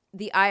that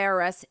the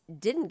IRS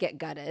didn't get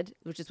gutted,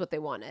 which is what they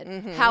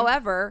wanted.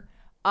 However,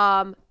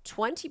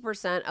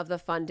 20% of the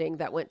funding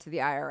that went to the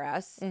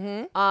IRS,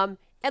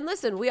 and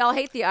listen, we all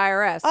hate the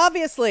IRS.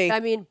 Obviously.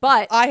 I mean,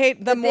 but I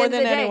hate them at the more end of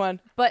than the day- anyone.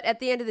 But at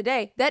the end of the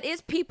day, that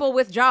is people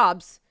with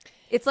jobs.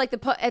 It's like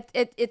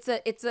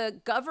it's a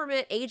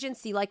government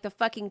agency like the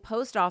fucking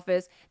post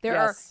office.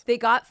 Yes. They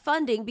got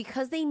funding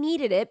because they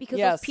needed it, because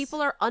Yes. those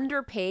people are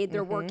underpaid.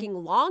 They're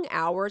working long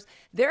hours.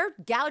 They're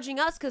gouging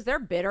us because they're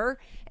bitter.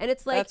 And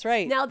it's like, That's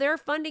right. now their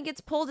funding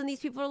gets pulled and these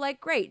people are like,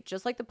 great.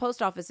 Just like the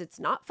post office, it's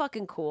not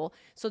fucking cool.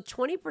 So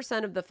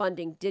 20% of the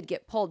funding did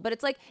get pulled. But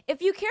it's like,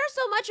 if you care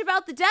so much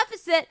about the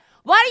deficit,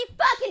 why do you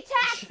fucking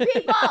tax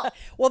people?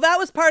 Well, that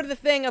was part of the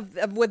thing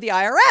of with the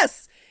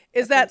IRS.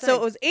 Is that so?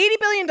 It was $80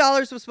 billion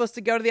was supposed to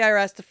go to the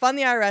IRS to fund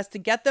the IRS to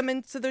get them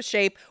into the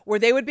shape where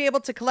they would be able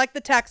to collect the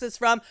taxes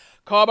from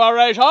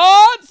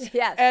corporations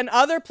Yes. and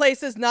other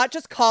places, not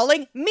just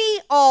calling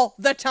me all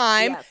the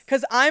time Yes.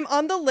 because I'm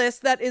on the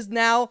list that is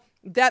now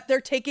that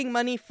they're taking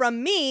money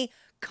from me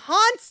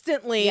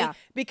constantly Yeah.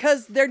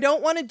 because they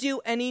don't want to do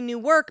any new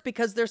work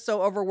because they're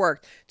so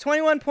overworked.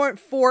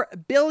 21.4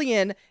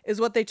 billion is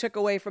what they took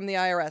away from the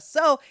IRS.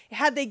 So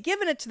had they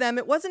given it to them,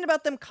 it wasn't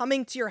about them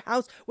coming to your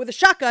house with a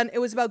shotgun. It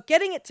was about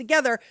getting it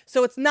together.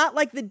 So it's not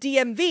like the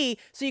DMV.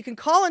 So you can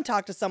call and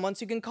talk to someone.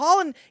 So you can call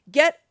and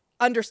get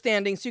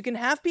understanding. So you can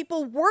have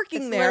people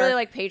working It's there. literally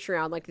like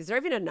Patreon. Like, is there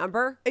even a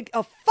number?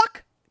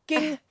 Fuck.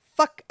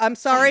 I'm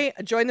sorry.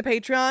 Join the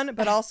Patreon,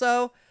 but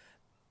also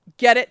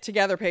get it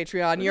together,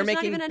 Patreon. You're there's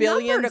not making even a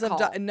billions number to of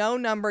call. no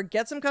number.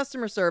 Get some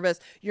customer service.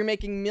 You're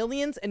making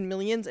millions and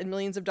millions and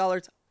millions of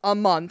dollars a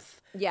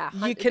month. Yeah,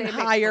 You can they make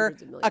hire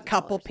hundreds of millions a of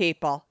couple dollars.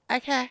 people.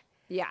 Okay.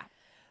 Yeah.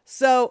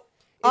 So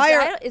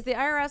Is the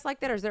IRS like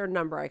that, or is there a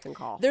number I can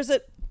call?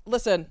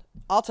 listen,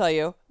 I'll tell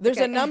you. There's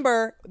Okay. a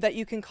number that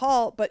you can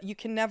call, but you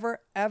can never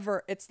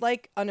ever. It's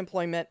like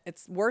unemployment.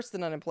 It's worse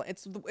than unemployment.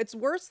 It's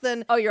worse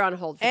than Oh, you're on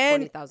hold for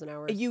and 20,000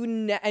 hours. you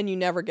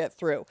never get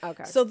through.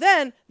 Okay. So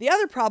then the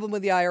other problem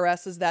with the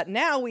IRS is that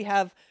now we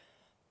have,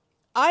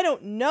 I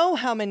don't know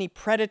how many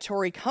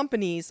predatory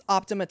companies,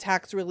 Optima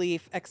Tax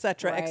Relief, et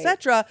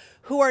cetera,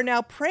 who are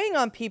now preying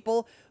on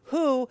people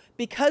who,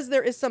 because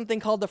there is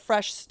something called the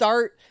Fresh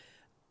Start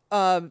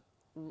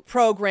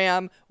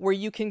program where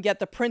you can get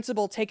the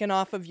principal taken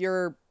off of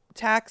your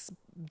tax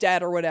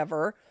debt or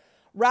whatever,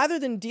 rather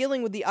than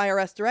dealing with the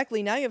IRS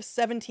directly, now you have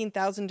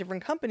 17,000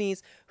 different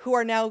companies who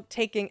are now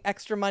taking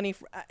extra money.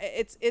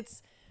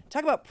 It's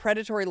talk about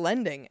predatory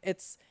lending.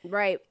 It's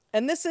right.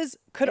 and this is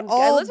could And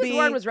all Elizabeth be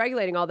Warren was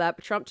regulating all that,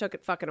 but Trump took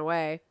it fucking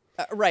away.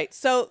 right.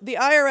 So the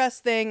IRS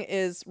thing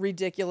is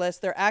ridiculous.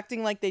 They're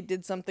acting like they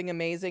did something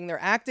amazing.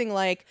 They're acting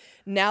like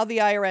now the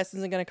IRS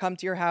isn't going to come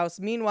to your house.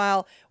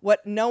 Meanwhile,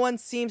 what no one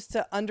seems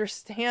to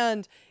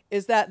understand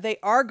is that they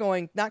are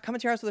not coming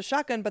to your house with a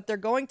shotgun, but they're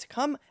going to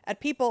come at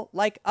people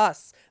like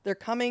us. They're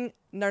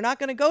not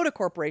going to go to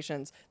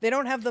corporations. They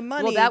don't have the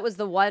money. Well, that was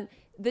the one.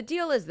 The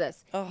deal is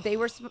this.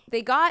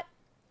 They got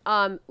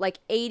like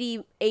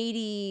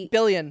 80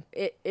 billion.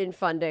 in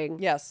funding.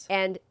 Yes.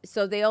 And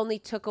so they only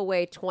took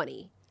away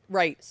 20.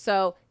 Right.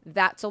 So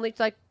that's only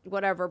like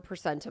whatever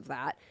percent of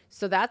that.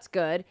 So that's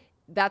good.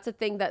 that's a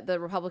thing that the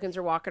Republicans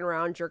are walking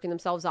around jerking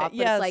themselves off. But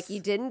yes. it's like, you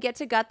didn't get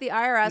to gut the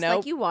IRS Nope.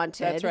 like you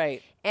wanted. That's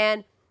right.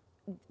 And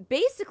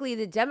basically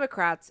the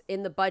Democrats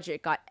in the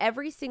budget got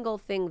every single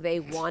thing they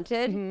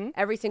wanted,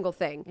 every single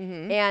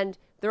thing. And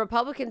the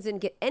Republicans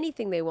didn't get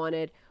anything they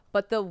wanted.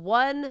 But the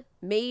one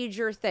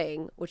major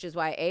thing, which is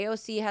why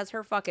AOC has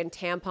her fucking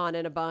tampon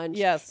in a bunch,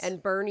 Yes.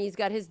 and Bernie's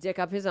got his dick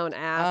up his own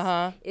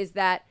ass, is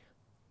that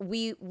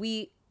we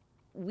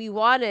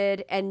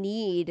wanted and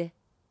need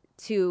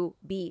to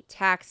be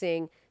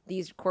taxing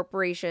these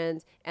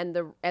corporations and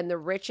the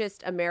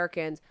richest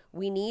Americans.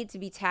 We need to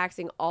be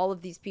taxing all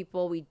of these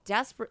people. We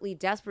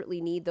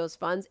desperately need those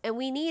funds, and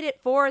we need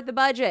it for the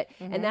budget.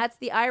 And that's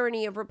the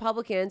irony of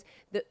Republicans,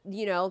 that,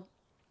 you know,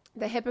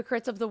 the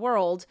hypocrites of the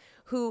world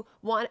who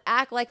want to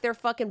act like they're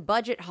fucking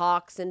budget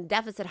hawks and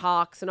deficit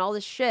hawks and all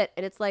this shit.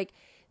 And it's like,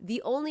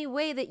 the only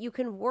way that you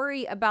can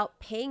worry about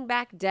paying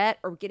back debt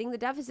or getting the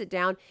deficit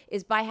down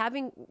is by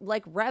having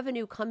like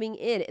revenue coming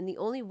in. And the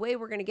only way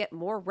we're going to get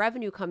more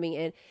revenue coming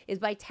in is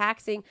by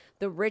taxing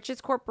the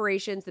richest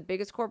corporations, the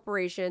biggest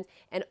corporations,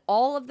 and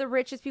all of the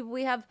richest people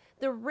we have.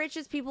 The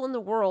richest people in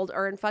the world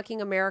are in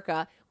fucking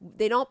America.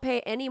 They don't pay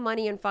any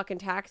money in fucking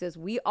taxes.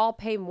 We all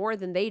pay more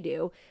than they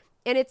do.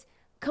 And it's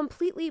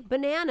completely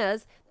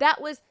bananas.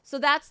 So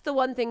that's the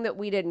one thing that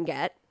we didn't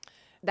get.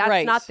 That's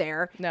Right. not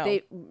there. No.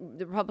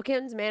 The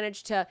Republicans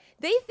managed to.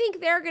 They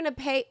think they're going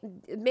to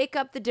make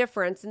up the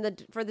difference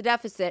for the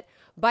deficit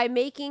by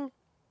making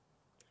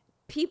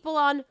people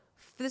on.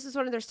 This is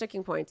one of their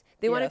sticking points.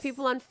 They wanted Yes.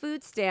 people on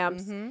food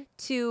stamps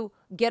to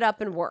get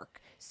up and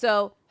work.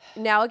 So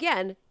now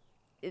again,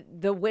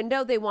 the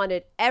window, they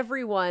wanted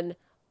everyone.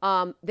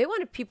 They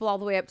wanted people all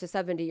the way up to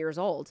 70 years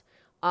old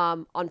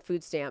on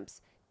food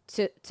stamps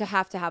to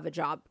have a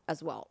job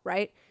as well,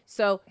 right?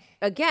 So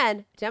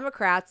again,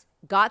 Democrats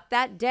got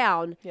that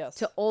down Yes.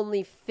 to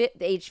only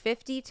age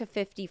 50 to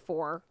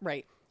 54.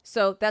 Right.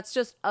 So that's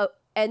just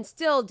and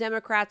still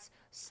Democrats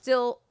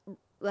still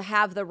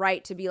have the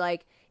right to be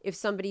like, if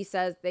somebody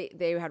says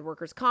they had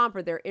workers' comp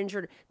or they're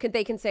injured,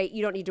 they can say,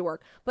 you don't need to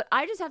work. But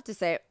I just have to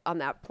say on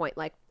that point,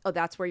 like, oh,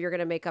 that's where you're going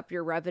to make up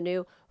your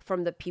revenue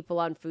from the people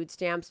on food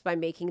stamps by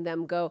making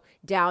them go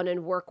down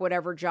and work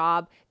whatever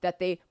job that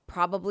they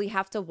probably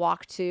have to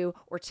walk to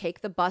or take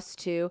the bus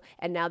to.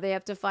 And now they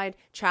have to find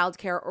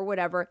childcare or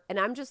whatever. And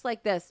I'm just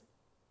like this.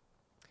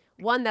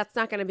 One, that's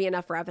not going to be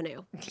enough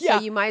revenue. Yeah,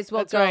 So you might as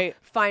well that's go right.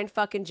 find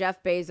fucking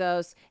Jeff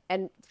Bezos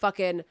and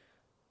fucking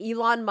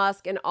Elon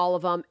Musk and all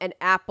of them, and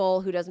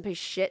Apple, who doesn't pay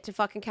shit to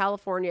fucking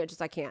California.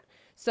 I can't.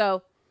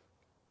 So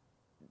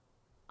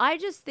I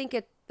just think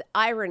it's the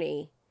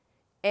irony,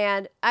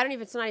 and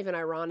it's not even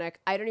ironic.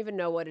 I don't even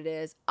know what it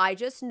is. I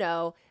just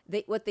know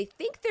that what they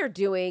think they're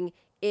doing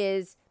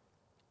is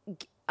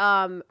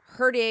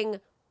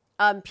hurting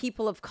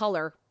people of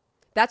color.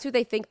 That's who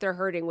they think they're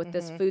hurting with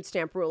this food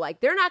stamp rule.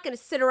 Like, they're not going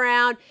to sit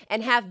around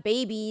and have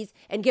babies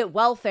and get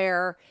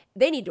welfare.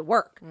 They need to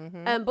work.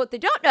 But what they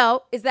don't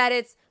know is that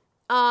it's,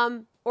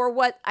 or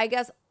what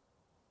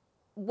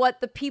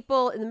the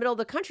people in the middle of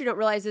the country don't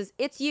realize is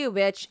it's you,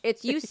 bitch.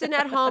 It's you sitting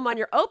at home on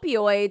your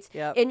opioids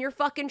Yep. in your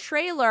fucking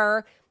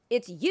trailer.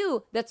 It's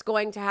you that's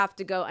going to have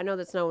to go. I know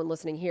that's no one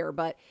listening here,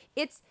 but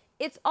it's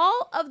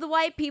all of the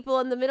white people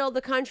in the middle of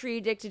the country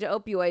addicted to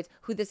opioids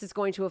who this is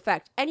going to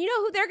affect. And you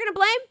know who they're going to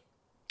blame?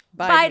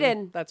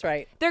 Biden. That's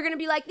right. They're going to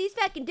be like, these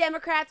fucking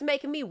Democrats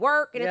making me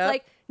work. And Yep. it's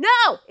like,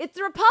 no, it's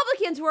the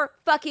Republicans who are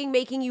fucking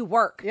making you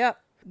work.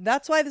 Yep.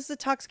 That's why this is a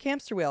toxic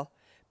hamster wheel,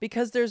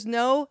 because there's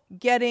no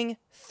getting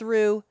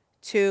through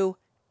to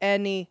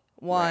anyone.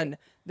 Right.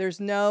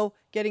 There's no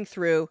getting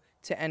through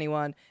to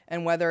anyone.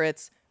 And whether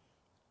it's,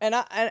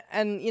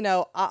 and you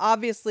know,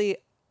 obviously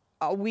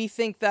we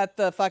think that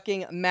the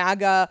fucking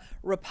MAGA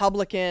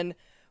Republican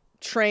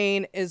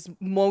train is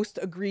most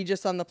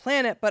egregious on the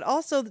planet, but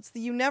also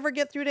you never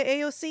get through to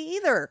AOC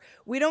either.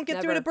 We don't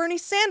get through Never. to Bernie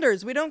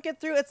Sanders. We don't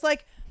get through. It's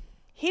like,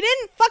 he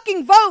didn't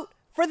fucking vote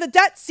for the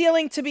debt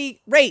ceiling to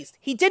be raised.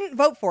 He didn't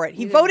vote for it.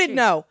 He voted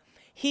no.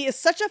 He is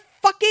such a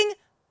fucking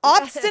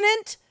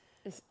obstinate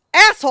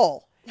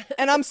asshole.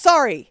 And I'm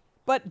sorry,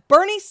 but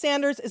Bernie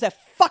Sanders is a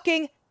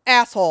fucking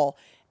asshole.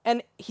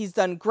 And he's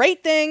done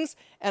great things.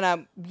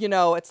 And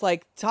it's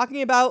like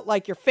talking about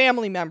like your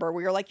family member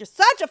where you're like, you're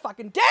such a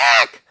fucking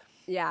dick.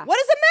 Yeah. What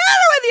is the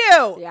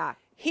matter with you? Yeah.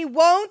 He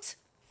won't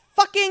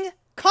fucking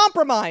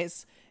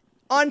compromise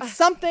on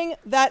something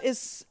that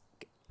is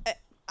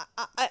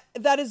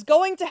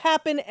going to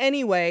happen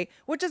anyway,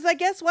 which is, I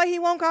guess, why he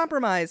won't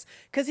compromise,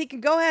 because he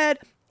can go ahead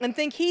and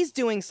think he's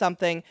doing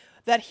something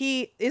that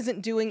he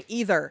isn't doing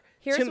either.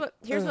 Here's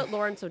what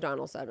Lawrence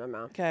O'Donnell said,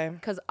 Mama. Okay.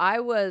 Because I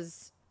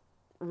was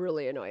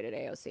really annoyed at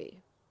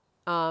AOC.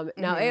 Now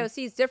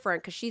AOC is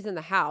different because she's in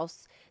the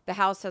House. The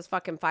House has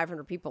fucking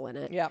 500 people in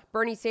it. Yeah.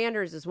 Bernie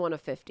Sanders is one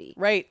of 50.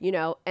 Right. You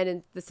know, and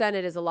in the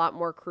Senate is a lot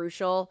more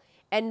crucial.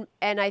 And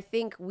I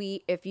think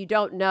if you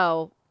don't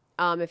know,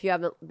 if you're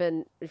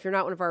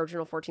not one of our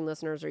original 14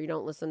 listeners or you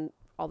don't listen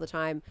all the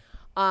time,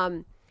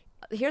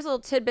 here's a little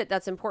tidbit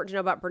that's important to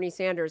know about Bernie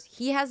Sanders.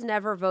 He has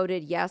never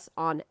voted yes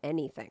on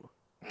anything.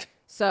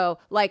 So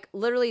like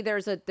literally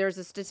there's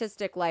a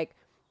statistic like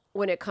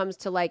when it comes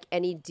to like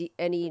any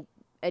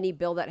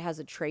bill that has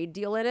a trade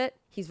deal in it,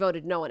 he's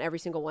voted no on every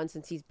single one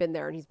since he's been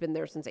there, and he's been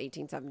there since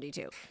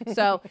 1872.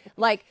 So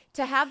like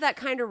to have that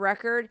kind of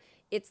record,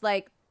 it's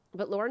like,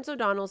 but Lawrence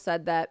O'Donnell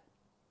said that,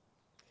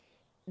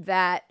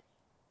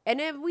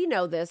 and we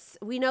know this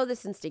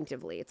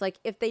instinctively. It's like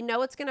if they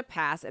know it's going to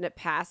pass, and it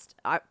passed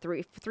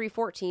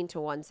 314 to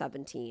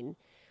 117,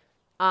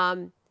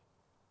 and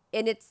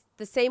it's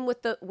the same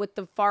with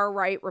the far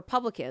right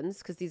Republicans,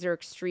 because these are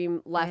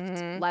extreme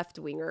left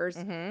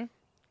wingers.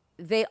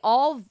 They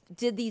all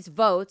did these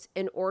votes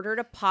in order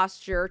to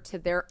posture to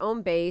their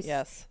own base,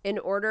 Yes. in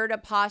order to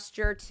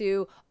posture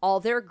to all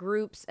their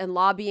groups and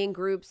lobbying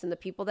groups and the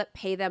people that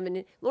pay them.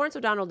 And Lawrence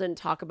O'Donnell didn't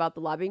talk about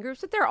the lobbying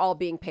groups, but they're all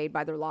being paid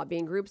by their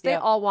lobbying groups. They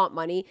Yep. all want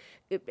money.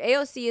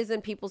 AOC is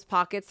in people's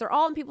pockets. They're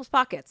all in people's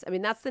pockets. I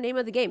mean, that's the name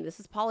of the game. This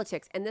is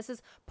politics. And this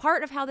is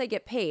part of how they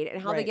get paid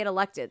and how they Right. get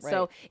elected. Right.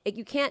 So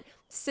you can't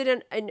sit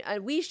in,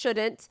 and we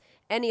shouldn't,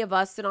 any of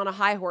us, sit on a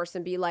high horse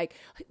and be like,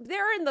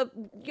 they're in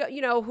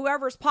the,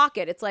 whoever's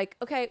pocket. It's like,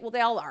 okay, well,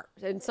 they all are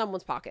in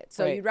someone's pocket.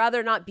 So Right. you'd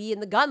rather not be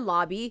in the gun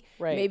lobby.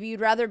 Right. Maybe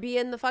you'd rather be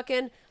in the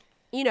fucking,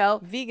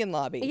 Vegan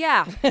lobby.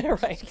 yeah,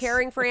 Right.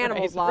 caring for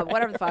animals Right, lobby,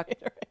 whatever the fuck.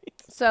 right.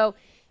 So,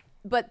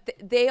 but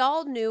they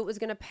all knew it was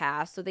going to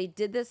pass. So they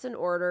did this in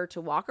order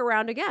to walk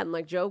around again,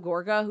 like Joe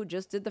Gorga, who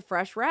just did the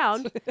fresh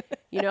round,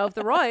 of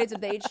the roids,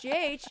 of the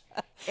HGH,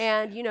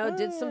 and,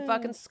 did some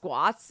fucking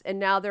squats. And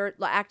now they're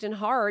acting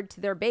hard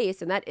to their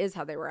base. And that is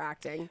how they were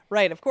acting.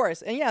 Right, of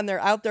course. And yeah, and they're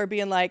out there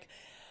being like,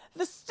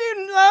 the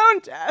student loan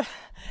debt.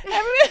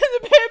 Everybody has to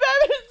pay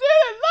back the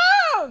student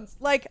loans.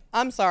 Like,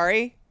 I'm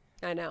sorry.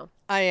 I know.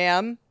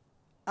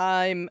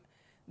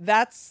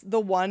 That's the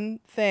one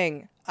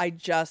thing I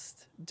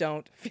just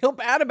don't feel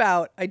bad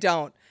about. I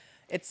don't.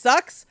 It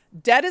sucks.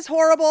 Debt is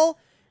horrible.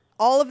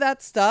 All of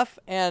that stuff.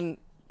 And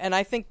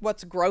I think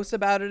what's gross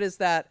about it is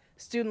that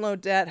student loan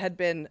debt had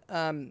been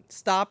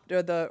stopped,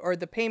 or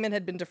the payment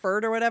had been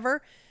deferred or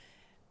whatever.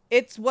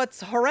 It's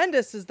what's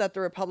horrendous is that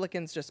the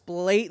Republicans just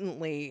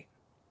blatantly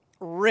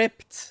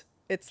ripped.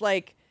 It's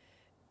like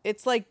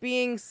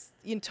being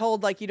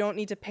told like you don't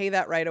need to pay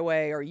that right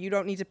away, or you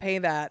don't need to pay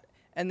that,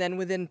 and then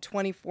within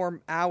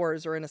 24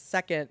 hours or in a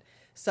second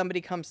somebody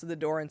comes to the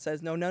door and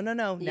says no,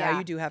 now Yeah.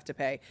 you do have to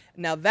pay.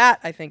 Now that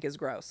I think is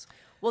gross.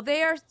 Well,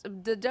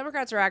 the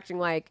Democrats are acting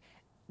like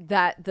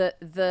that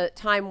the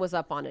time was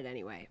up on it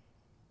anyway.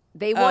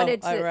 They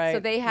wanted to, right. so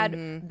they had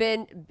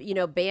been,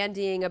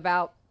 bandying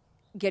about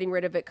getting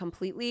rid of it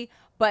completely,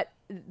 but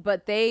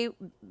they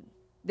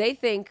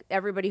think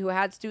everybody who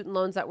had student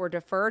loans that were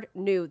deferred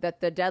knew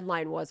that the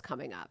deadline was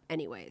coming up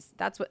anyways.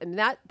 That's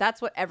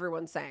what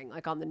everyone's saying,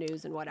 like on the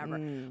news and whatever.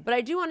 But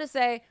I do want to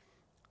say,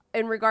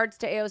 in regards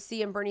to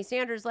AOC and Bernie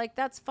Sanders, like,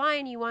 that's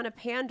fine. You want to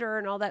pander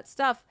and all that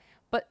stuff.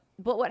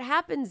 But what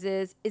happens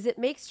is it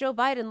makes Joe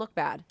Biden look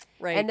bad.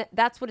 Right. And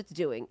that's what it's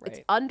doing. Right. It's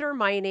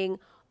undermining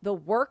the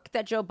work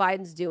that Joe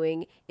Biden's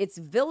doing. It's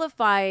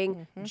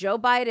vilifying Joe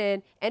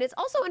Biden. And it's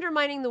also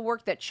undermining the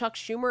work that Chuck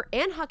Schumer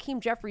and Hakeem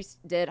Jeffries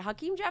did.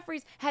 Hakeem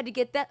Jeffries had to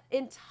get that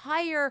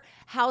entire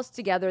House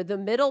together, the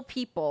middle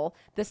people,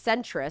 the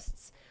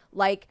centrists.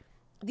 Like,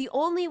 the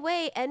only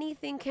way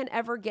anything can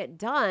ever get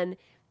done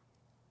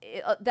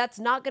that's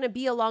not going to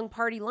be along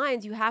party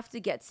lines, you have to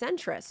get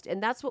centrist.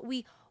 And that's what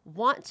we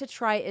want to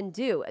try and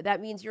do. That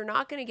means you're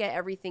not going to get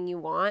everything you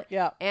want.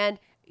 Yeah. And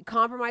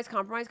compromise.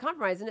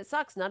 And it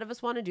sucks. None of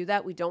us want to do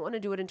that. We don't want to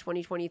do it in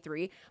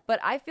 2023. But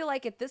I feel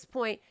like at this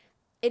point,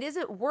 it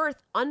isn't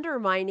worth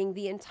undermining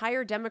the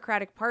entire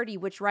Democratic Party,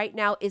 which right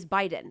now is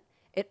Biden.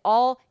 It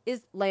all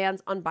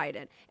lands on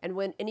Biden. And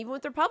even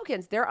with the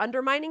Republicans, they're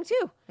undermining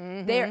too.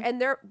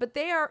 But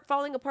they are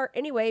falling apart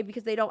anyway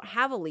because they don't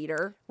have a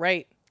leader.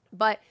 Right.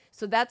 But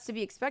so that's to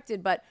be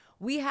expected. But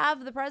we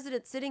have the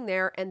president sitting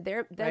there, and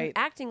them Right.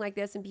 acting like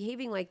this and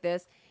behaving like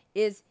this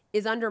is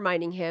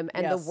undermining him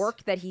and Yes. the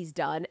work that he's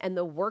done and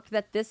the work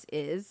that this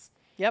is.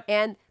 Yep.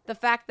 And the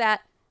fact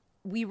that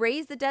we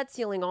raise the debt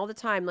ceiling all the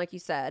time, like you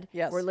said.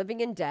 Yes. We're living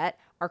in debt.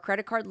 Our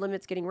credit card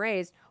limit's getting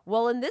raised.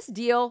 Well, in this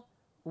deal,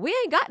 we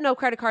ain't got no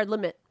credit card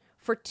limit.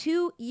 For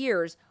 2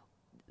 years,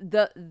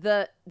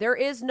 there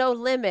is no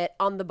limit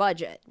on the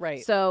budget.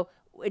 Right. So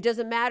it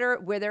doesn't matter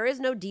where there is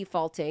no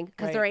defaulting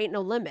because Right. there ain't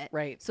no limit.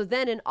 Right. So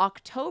then in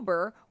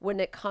October, when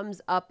it comes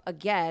up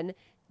again,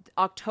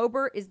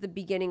 October is the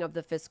beginning of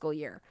the fiscal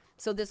year.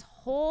 So this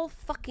whole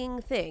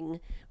fucking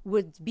thing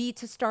would be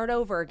to start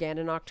over again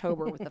in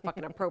October with the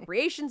fucking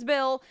appropriations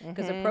bill,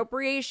 because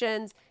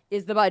appropriations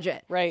is the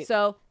budget. Right.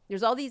 So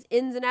there's all these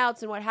ins and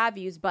outs and what have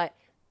yous, but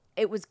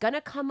it was going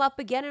to come up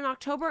again in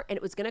October and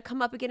it was going to come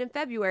up again in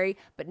February.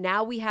 But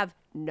now we have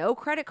no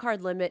credit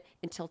card limit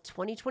until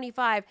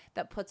 2025.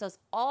 That puts us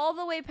all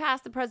the way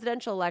past the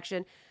presidential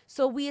election.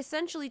 So we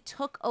essentially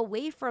took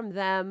away from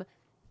them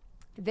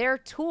their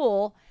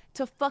tool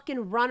to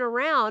fucking run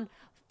around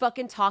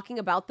fucking talking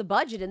about the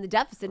budget and the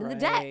deficit and the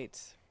debt.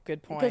 Right.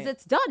 Good point. Because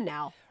it's done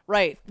now.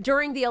 Right.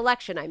 During the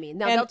election, I mean.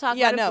 Now, And- they'll talk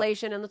yeah, about no.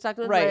 inflation and they'll talk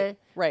about Right,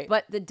 right.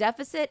 But the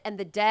deficit and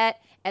the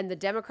debt and the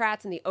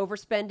Democrats and the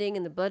overspending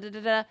and the blah, blah,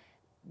 blah, blah,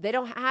 they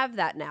don't have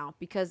that now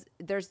because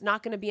there's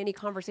not going to be any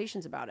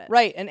conversations about it.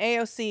 Right. And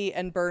AOC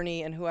and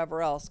Bernie and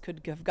whoever else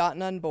could have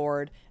gotten on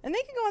board, and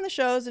they can go on the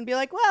shows and be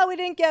like, well,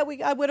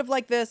 I would have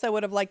liked this, I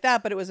would have liked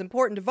that, but it was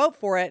important to vote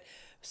for it.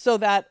 So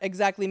that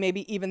exactly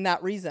maybe even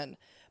that reason.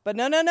 But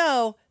no.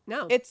 No.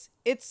 It's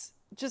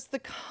just the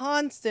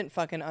constant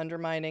fucking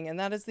undermining. And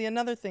that is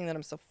another thing that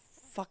I'm so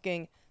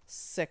fucking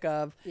sick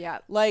of. Yeah.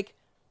 Like,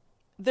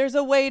 there's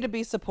a way to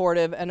be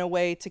supportive and a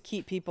way to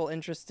keep people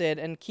interested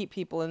and keep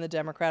people in the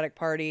Democratic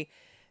Party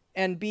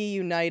and be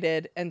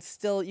united, and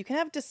still you can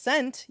have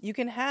dissent, you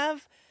can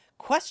have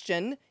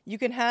question, you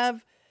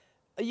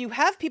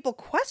have people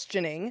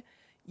questioning,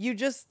 you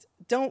just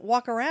don't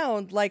walk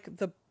around like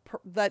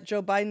that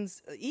Joe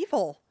Biden's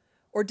evil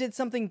or did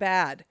something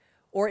bad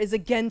or is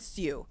against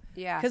you.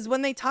 Yeah. Because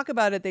when they talk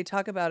about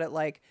it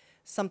like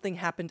something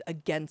happened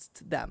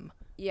against them.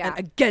 Yeah. And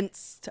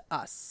against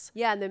us.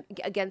 Yeah, and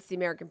against the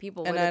American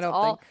people. And when I it's don't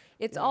all think-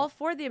 it's all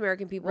for the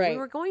American people. Right. We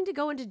were going to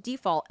go into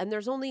default, and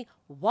there's only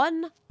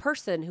one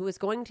person who is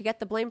going to get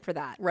the blame for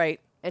that. Right.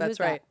 And That's who's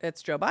that? right.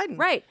 It's Joe Biden.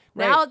 Right.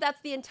 Right. Now that's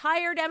the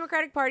entire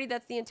Democratic Party.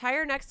 That's the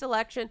entire next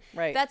election.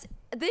 Right. That's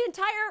the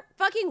entire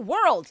fucking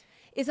world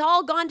is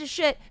all gone to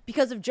shit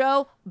because of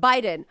Joe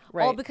Biden.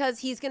 All Right. because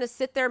he's going to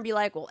sit there and be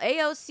like, well,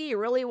 AOC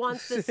really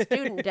wants this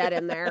student debt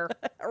in there.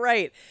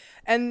 Right.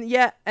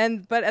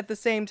 But at the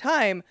same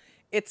time,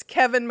 it's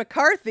Kevin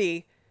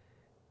McCarthy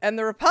and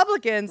the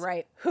Republicans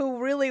Right.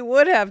 who really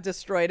would have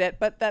destroyed it,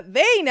 but that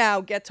they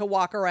now get to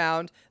walk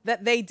around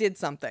that they did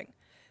something.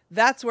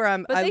 That's where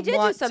But they did do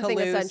want something,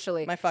 to lose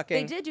essentially. my fucking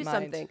They did do mind.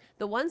 something.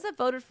 The ones that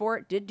voted for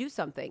it did do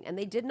something, and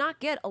they did not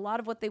get a lot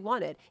of what they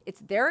wanted. It's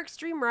their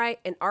extreme right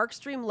and our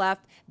extreme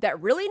left that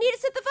really need to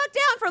sit the fuck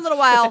down for a little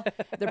while.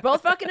 They're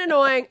both fucking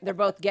annoying. They're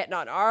both getting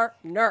on our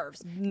nerves.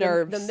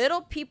 The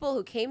middle people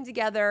who came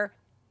together.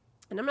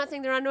 And I'm not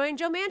saying they're not annoying.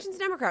 Joe Manchin's a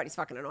Democrat. He's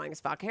fucking annoying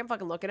as fuck. I can't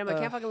fucking look at him. I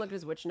can't fucking look at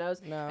his witch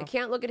nose. No. I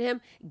can't look at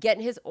him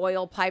getting his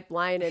oil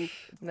pipeline and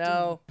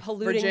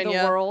polluting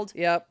Virginia. the world.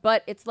 Yep.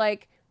 But it's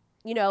like,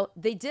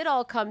 they did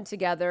all come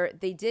together.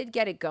 They did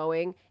get it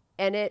going.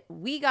 And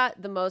we got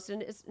the most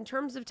in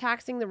terms of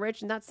taxing the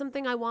rich. And that's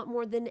something I want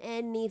more than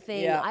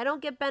anything. Yeah. I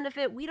don't get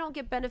benefit. We don't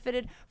get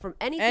benefited from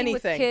anything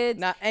with Anything. kids.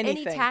 Not Any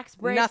anything. tax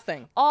breaks.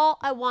 Nothing. All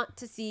I want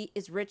to see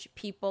is rich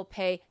people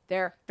pay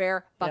their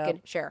fair fucking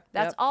Yep. share.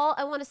 That's Yep. all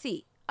I want to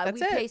see.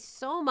 That's we it. pay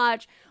so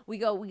much.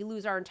 We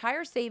lose our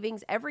entire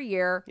savings every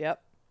year.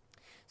 Yep.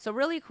 So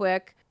really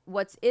quick,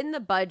 what's in the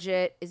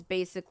budget is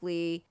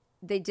basically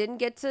they didn't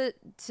get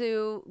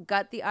to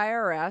gut the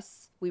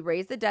IRS. We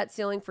raised the debt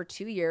ceiling for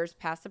 2 years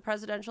past the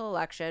presidential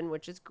election,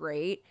 which is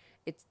great.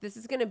 This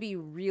is going to be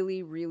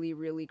really, really,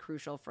 really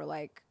crucial for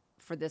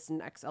this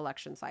next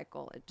election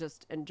cycle.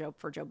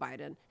 For Joe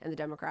Biden and the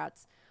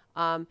Democrats.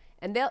 And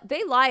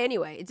they lie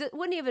anyway. It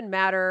wouldn't even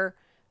matter.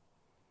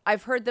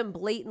 I've heard them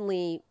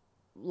blatantly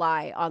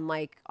lie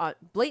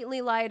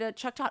blatantly lie to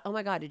Chuck Todd. Oh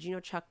my God, did you know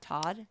Chuck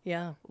Todd?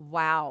 Yeah.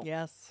 Wow.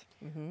 Yes.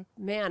 Mm-hmm.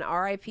 Man,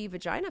 R.I.P.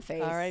 Vagina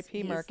face.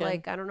 R.I.P. He's Merkin.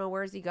 like, I don't know,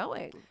 where's he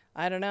going?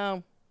 I don't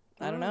know.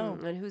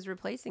 And who's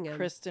replacing him?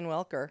 Kristen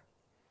Welker.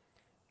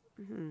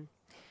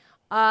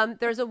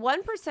 There's a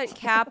 1%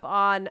 cap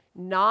on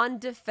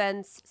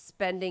non-defense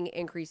spending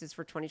increases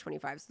for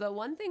 2025. So the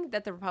one thing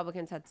that the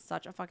Republicans had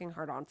such a fucking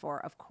hard on for,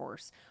 of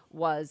course,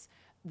 was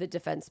the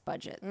defense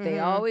budget. They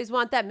always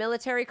want that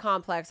military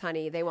complex,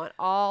 honey. They want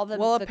all the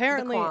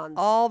Apparently the quans.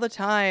 all the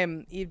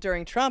time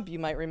during Trump, you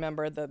might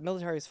remember the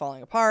military is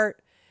falling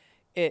apart.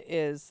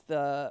 It's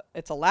a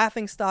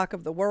laughing stock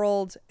of the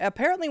world.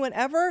 Apparently,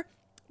 whenever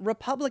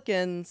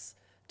Republicans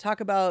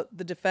talk about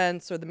the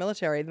defense or the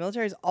military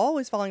is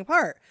always falling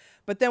apart.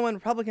 But then when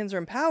Republicans are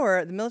in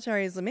power, the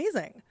military is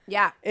amazing.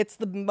 Yeah. It's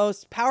the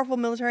most powerful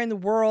military in the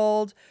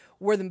world.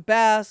 We're the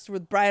best. We're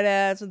the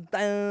brightest.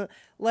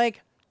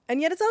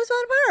 And yet it's always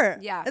falling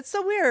apart. Yeah. It's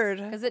so weird.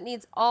 Because it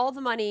needs all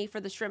the money for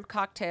the shrimp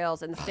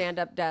cocktails and the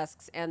stand-up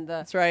desks and the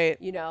That's right.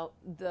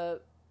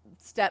 The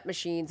step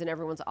machines in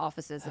everyone's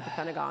offices at the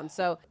Pentagon.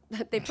 So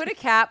they put a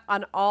cap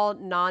on all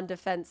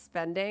non-defense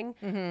spending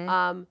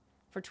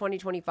for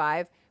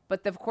 2025.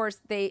 But of course,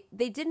 they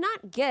did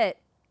not get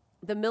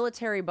the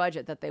military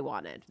budget that they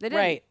wanted. They didn't.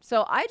 Right.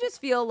 So I just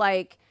feel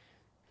like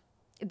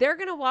they're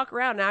gonna walk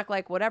around and act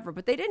like whatever,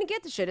 but they didn't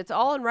get the shit. It's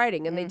all in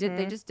writing, and they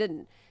just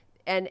didn't.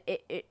 And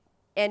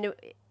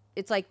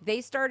it's like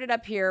they started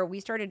up here, we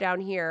started down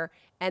here,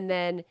 and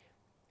then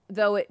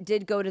though it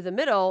did go to the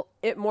middle,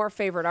 it more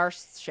favored our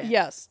shit.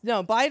 Yes.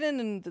 No, Biden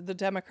and the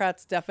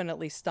Democrats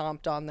definitely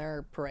stomped on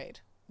their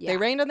parade. Yeah. They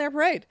rained on their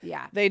parade.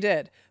 Yeah. They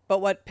did. But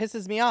what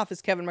pisses me off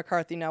is Kevin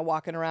McCarthy now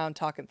walking around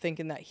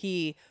thinking that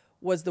he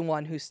was the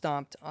one who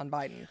stomped on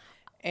Biden.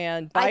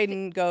 And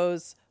Biden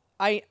goes,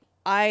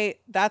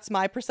 That's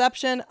my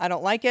perception. I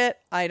don't like it.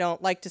 I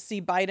don't like to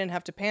see Biden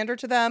have to pander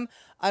to them.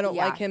 I don't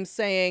like him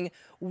saying,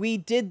 we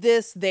did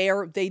this. They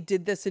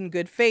did this in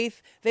good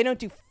faith. They don't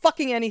do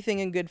fucking anything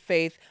in good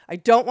faith. I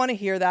don't want to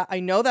hear that. I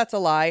know that's a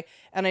lie.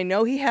 And I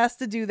know he has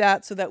to do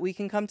that so that we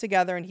can come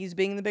together, and he's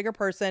being the bigger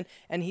person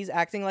and he's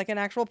acting like an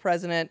actual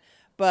president.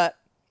 But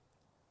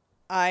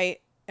I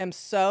am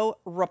so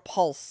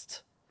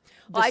repulsed.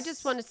 Well, I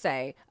just want to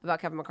say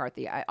about Kevin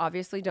McCarthy, I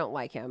obviously don't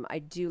like him. I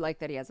do like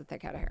that he has a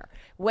thick head of hair.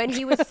 When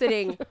he was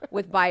sitting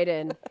with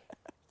Biden,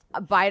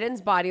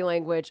 Biden's body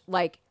language,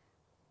 like,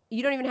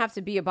 you don't even have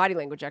to be a body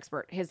language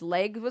expert. His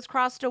leg was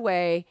crossed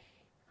away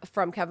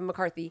from Kevin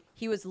McCarthy.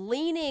 He was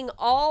leaning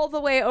all the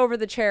way over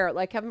the chair.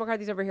 Like, Kevin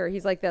McCarthy's over here.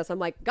 He's like this. I'm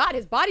like, God,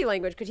 his body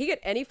language. Could he get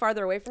any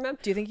farther away from him?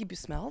 Do you think he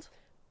smelled?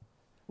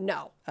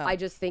 No. I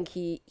just think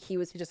he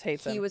just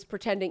hates him. He was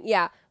pretending.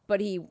 Yeah, but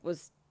he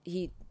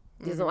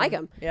doesn't like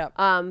him. Yeah.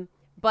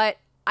 But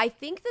I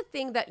think the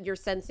thing that you're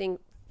sensing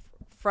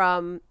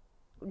from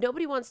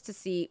nobody wants to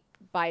see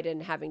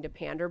Biden having to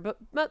pander, but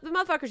the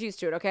motherfucker's used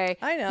to it. Okay,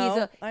 I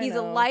know. He's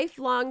a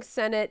lifelong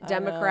Senate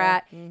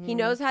Democrat. He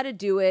knows how to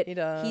do it. He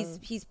does.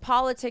 He's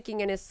politicking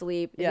in his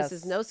sleep. Yes.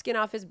 This is no skin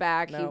off his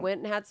back. No. He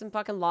went and had some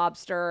fucking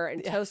lobster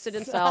and Yes. toasted I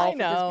himself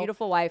with his know.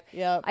 beautiful wife.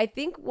 Yep. I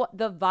think what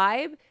the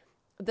vibe,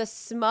 the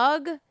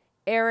smug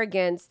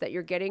arrogance that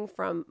you're getting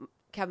from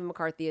Kevin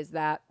McCarthy is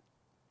that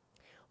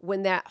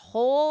when that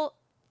whole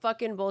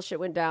fucking bullshit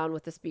went down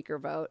with the speaker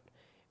vote,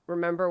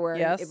 remember where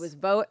Yes. it was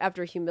vote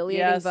after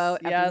humiliating Yes, vote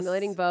after yes,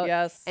 humiliating vote.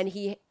 yes.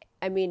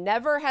 And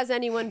never has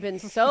anyone been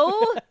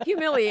so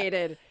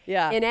humiliated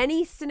Yeah. in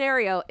any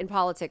scenario in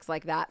politics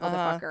like that Uh-huh.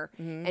 motherfucker.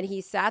 Mm-hmm. And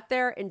he sat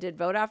there and did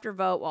vote after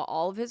vote while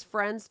all of his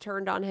friends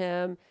turned on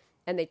him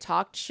and they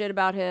talked shit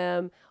about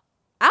him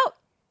out,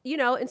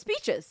 in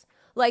speeches.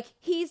 Like,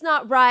 he's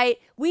not right.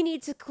 We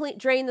need to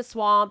drain the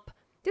swamp.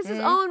 This is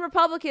own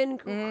Republican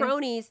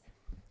cronies.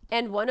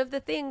 And one of the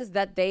things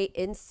that they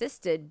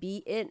insisted be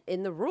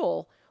in the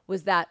rule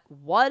was that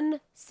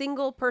one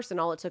single person,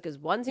 all it took is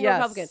one single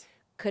Yes. Republican,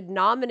 could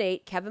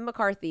nominate Kevin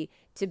McCarthy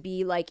to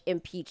be like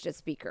impeached as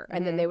speaker.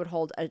 And then they would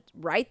hold a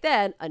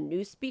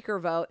new speaker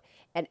vote,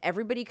 and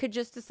everybody could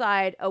just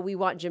decide, oh, we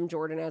want Jim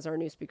Jordan as our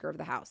new speaker of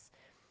the House.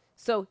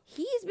 So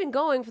he's been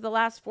going for the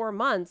last 4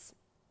 months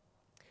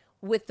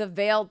with the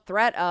veiled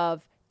threat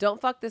of,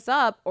 don't fuck this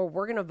up or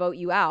we're going to vote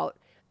you out.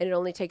 And it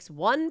only takes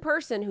one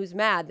person who's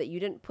mad that you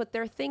didn't put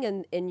their thing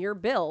in your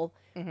bill.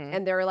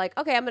 And they're like,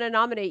 okay, I'm going to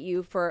nominate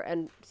you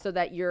so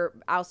that you're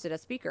ousted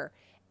as speaker.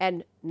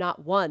 And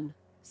not one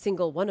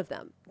single one of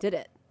them did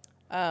it.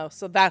 Oh,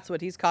 so that's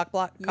what he's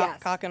Yes.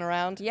 cocking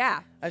around? Yeah.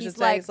 I should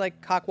say he's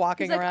like cock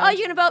walking He's like, around. oh,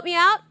 you're going to vote me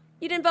out?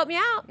 You didn't vote me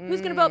out? Who's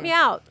going to vote me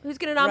out? Who's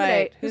going to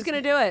nominate? Right. Who's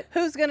going to do it?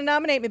 Who's going to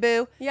nominate me,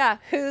 boo? Yeah.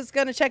 Who's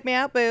going to check me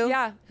out, boo?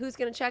 Yeah. Who's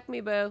going to check me,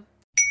 boo?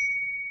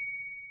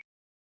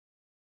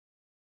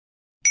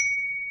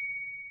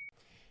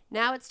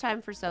 Now it's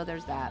time for So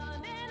There's That.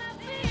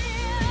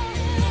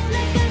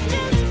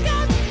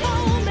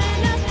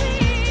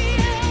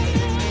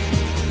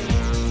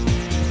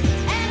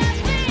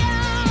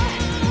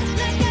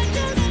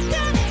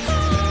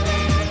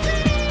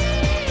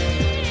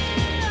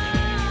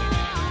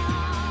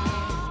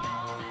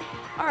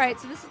 All right,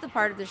 so this is the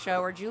part of the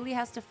show where Julie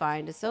has to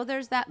find a So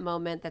There's That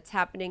moment that's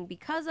happening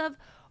because of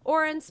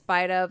or in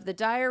spite of the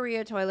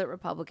diarrhea toilet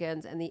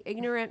Republicans and the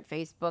ignorant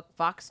Facebook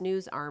Fox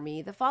News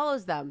army that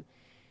follows them.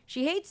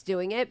 She hates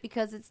doing it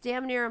because it's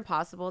damn near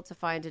impossible to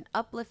find an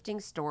uplifting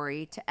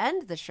story to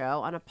end the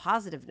show on a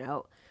positive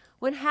note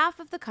when half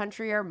of the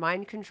country are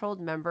mind-controlled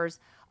members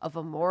of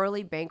a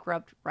morally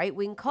bankrupt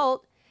right-wing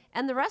cult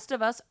and the rest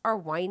of us are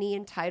whiny,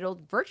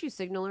 entitled virtue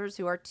signalers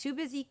who are too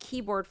busy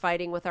keyboard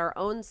fighting with our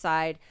own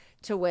side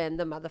to win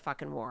the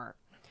motherfucking war.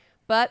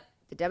 But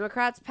the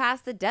Democrats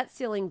passed the debt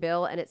ceiling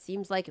bill, and it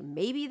seems like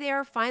maybe they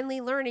are finally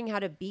learning how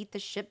to beat the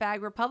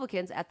shitbag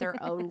Republicans at their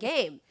own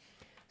game.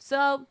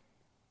 So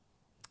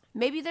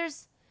maybe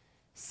there's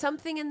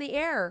something in the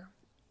air.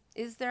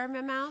 Is there,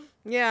 Memo?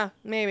 Yeah,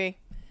 maybe.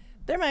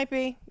 There might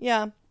be.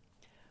 Yeah.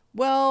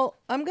 Well,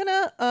 I'm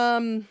gonna,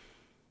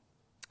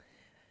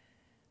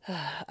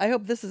 I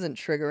hope this isn't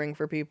triggering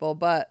for people,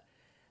 but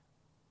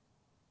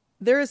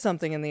there is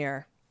something in the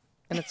air,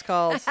 and it's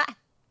called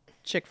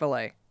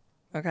Chick-fil-A.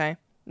 Okay?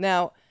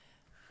 Now,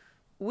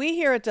 we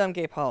here at Dumb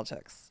Gay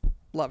Politics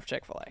love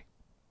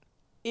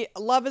Chick-fil-A.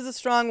 Love is a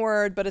strong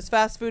word, but as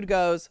fast food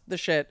goes, the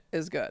shit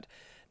is good.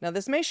 Now,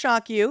 this may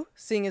shock you,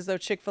 seeing as though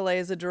Chick-fil-A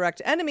is a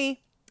direct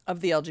enemy of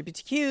the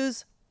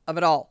LGBTQs, of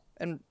it all.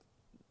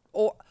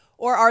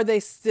 Or are they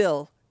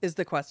still, is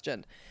the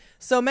question.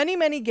 So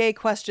many gay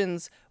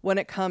questions when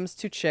it comes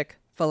to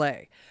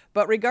Chick-fil-A.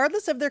 But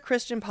regardless of their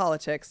Christian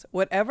politics,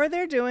 whatever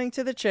they're doing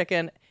to the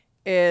chicken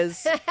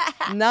is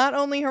not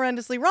only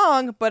horrendously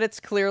wrong, but it's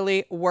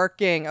clearly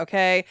working,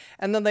 okay?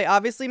 And then they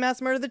obviously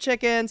mass murder the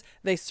chickens.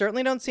 They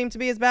certainly don't seem to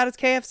be as bad as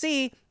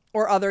KFC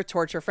or other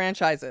torture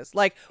franchises.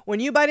 Like,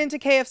 when you bite into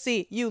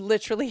KFC, you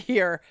literally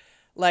hear,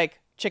 like,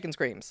 chicken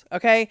screams,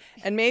 okay?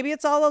 And maybe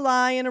it's all a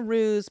lie and a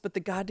ruse, but the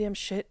goddamn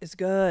shit is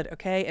good,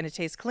 okay? And it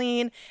tastes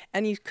clean.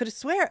 And you could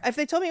swear, if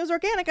they told me it was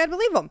organic, I'd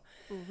believe them.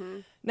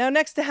 Now,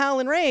 next to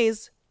Howlin'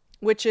 Ray's,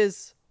 which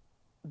is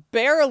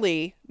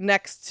barely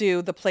next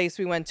to the place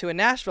we went to in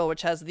Nashville,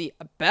 which has the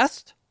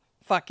best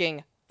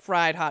fucking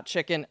fried hot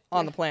chicken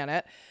on the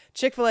planet,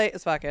 Chick-fil-A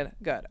is fucking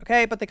good,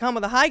 okay? But they come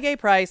with a high gay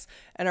price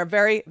and are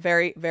very,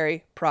 very,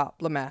 very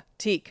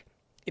problematic.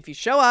 If you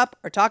show up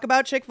or talk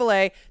about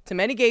Chick-fil-A to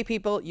many gay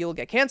people, you'll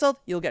get canceled,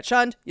 you'll get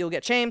shunned, you'll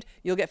get shamed,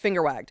 you'll get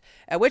finger wagged.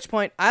 At which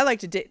point, I like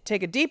to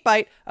take a deep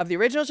bite of the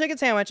original chicken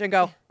sandwich and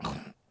go,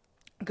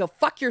 go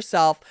fuck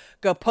yourself.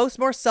 Go post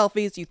more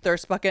selfies, you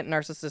thirst bucket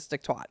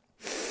narcissistic twat.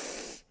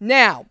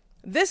 Now,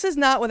 this is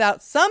not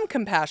without some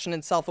compassion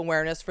and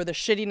self-awareness for the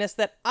shittiness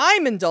that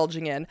I'm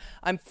indulging in.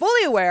 I'm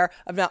fully aware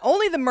of not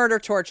only the murder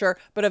torture,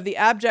 but of the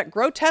abject,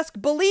 grotesque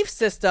belief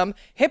system,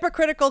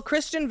 hypocritical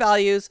Christian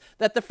values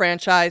that the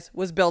franchise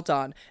was built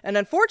on. And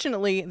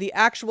unfortunately, the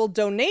actual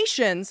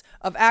donations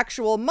of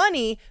actual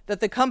money that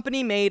the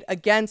company made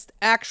against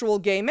actual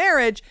gay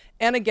marriage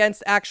and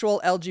against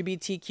actual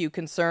LGBTQ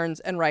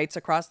concerns and rights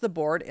across the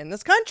board in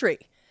this country.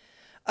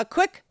 A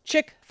quick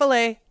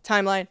Chick-fil-A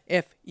timeline,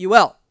 if you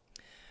will.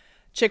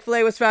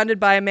 Chick-fil-A was founded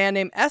by a man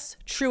named S.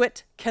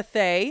 Truett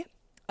Cathay,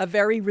 a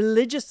very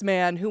religious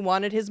man who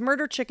wanted his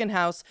murder chicken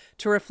house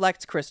to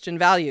reflect Christian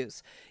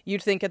values.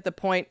 You'd think at the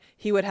point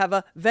he would have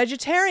a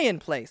vegetarian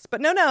place,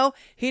 but no,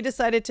 he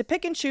decided to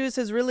pick and choose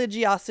his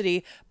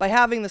religiosity by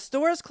having the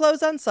stores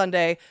close on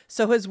Sunday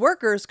so his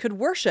workers could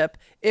worship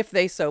if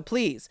they so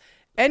please.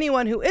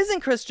 Anyone who isn't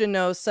Christian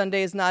knows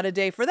Sunday is not a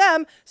day for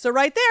them, so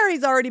right there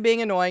he's already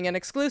being annoying and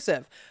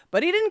exclusive.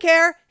 But he didn't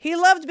care. He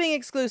loved being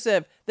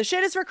exclusive. The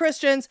shit is for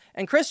Christians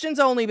and Christians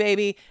only,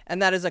 baby.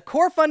 And that is a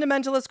core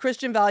fundamentalist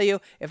Christian value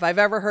if I've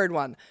ever heard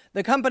one.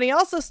 The company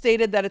also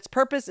stated that its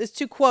purpose is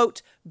to,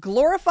 quote,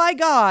 glorify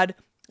God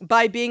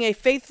by being a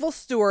faithful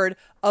steward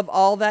of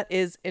all that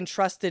is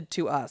entrusted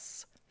to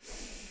us.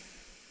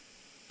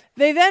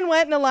 They then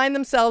went and aligned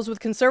themselves with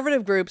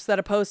conservative groups that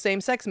oppose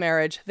same-sex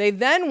marriage. They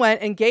then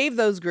went and gave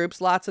those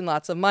groups lots and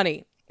lots of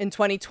money. In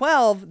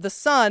 2012, the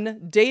son,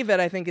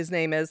 David, I think his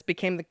name is,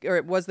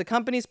 was the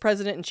company's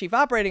president and chief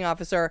operating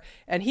officer.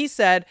 And he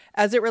said,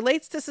 as it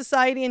relates to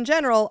society in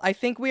general, I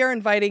think we are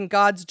inviting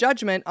God's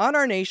judgment on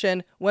our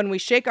nation when we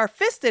shake our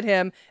fist at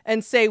him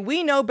and say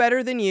we know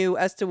better than you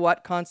as to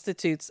what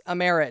constitutes a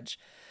marriage.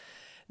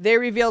 They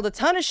revealed a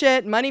ton of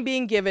shit, money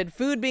being given,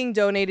 food being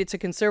donated to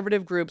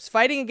conservative groups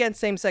fighting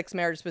against same-sex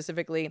marriage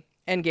specifically,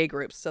 and gay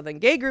groups. So then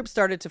gay groups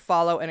started to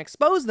follow and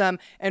expose them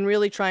and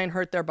really try and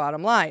hurt their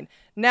bottom line.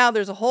 Now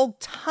there's a whole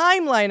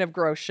timeline of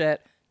gross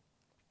shit.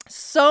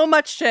 So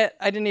much shit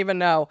I didn't even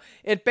know.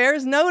 It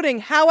bears noting,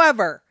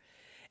 however,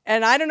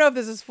 and I don't know if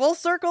this is full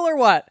circle or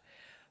what,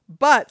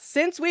 but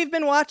since we've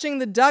been watching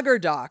the Duggar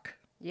doc.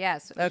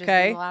 Yes.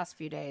 Okay. In the last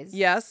few days.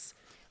 Yes.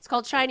 It's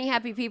called Shiny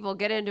Happy People.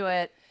 Get into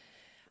it.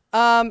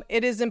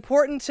 It is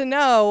important to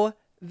know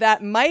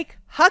that Mike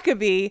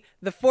Huckabee,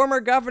 the former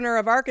governor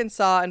of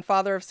Arkansas and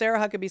father of Sarah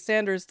Huckabee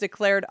Sanders,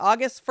 declared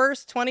August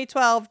 1st,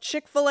 2012,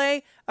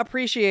 Chick-fil-A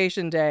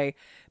Appreciation Day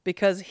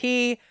because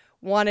he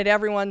wanted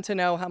everyone to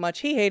know how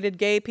much he hated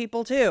gay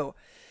people too.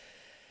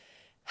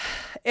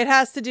 It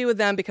has to do with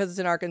them because it's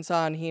in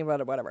Arkansas and he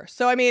whatever.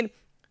 So, I mean,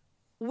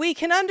 we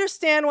can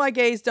understand why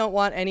gays don't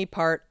want any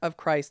part of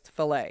Christ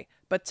filet,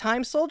 but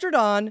time soldiered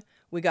on.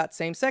 We got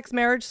same-sex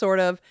marriage, sort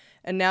of.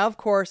 And now, of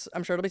course,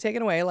 I'm sure it'll be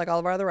taken away like all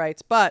of our other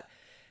rights. But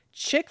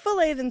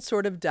Chick-fil-A then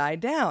sort of died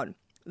down.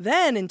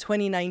 Then in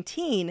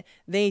 2019,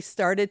 they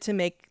started to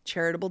make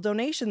charitable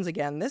donations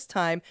again, this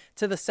time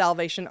to the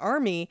Salvation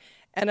Army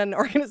and an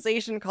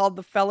organization called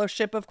the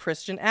Fellowship of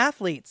Christian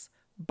Athletes,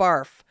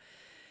 BARF.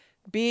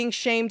 Being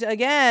shamed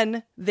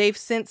again, they've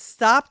since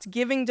stopped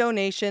giving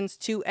donations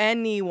to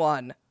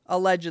anyone,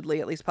 allegedly,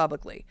 at least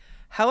publicly.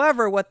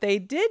 However, what they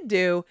did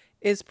do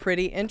is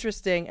pretty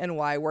interesting and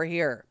why we're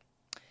here.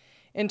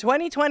 In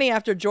 2020,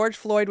 after George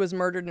Floyd was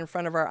murdered in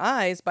front of our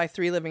eyes by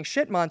 3 living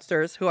shit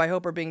monsters, who I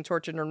hope are being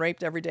tortured and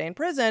raped every day in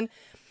prison,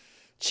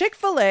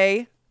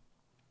 Chick-fil-A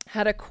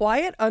had a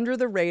quiet,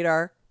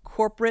 under-the-radar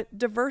corporate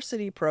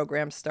diversity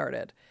program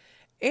started.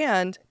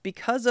 And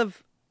because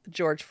of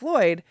George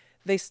Floyd,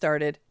 they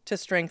started to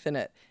strengthen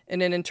it.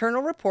 In an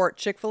internal report,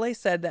 Chick-fil-A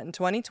said that in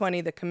 2020,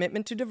 the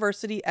commitment to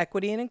diversity,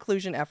 equity, and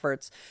inclusion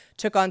efforts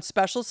took on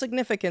special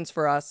significance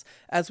for us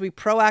as we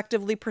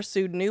proactively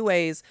pursued new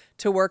ways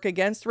to work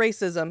against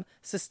racism,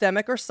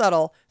 systemic or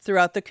subtle,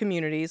 throughout the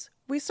communities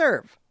we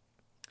serve.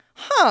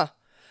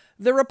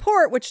 The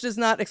report, which does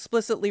not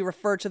explicitly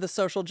refer to the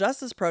social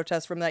justice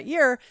protests from that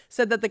year,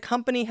 said that the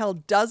company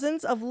held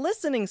dozens of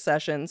listening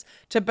sessions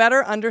to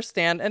better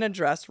understand and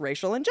address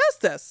racial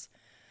injustice.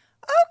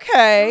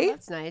 Okay. Oh,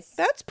 that's nice.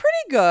 That's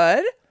pretty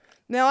good.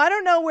 Now, I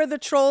don't know where the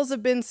trolls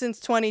have been since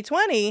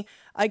 2020.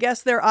 I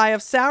guess their Eye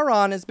of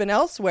Sauron has been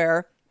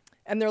elsewhere,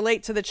 and they're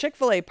late to the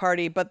Chick-fil-A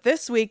party, but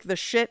this week the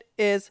shit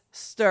is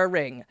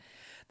stirring.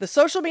 The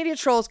social media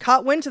trolls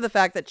caught wind to the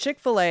fact that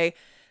Chick-fil-A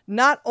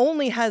not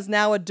only has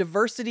now a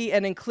diversity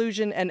and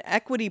inclusion and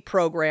equity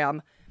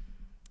program,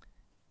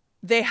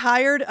 they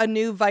hired a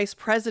new vice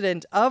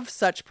president of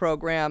such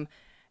program,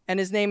 and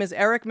his name is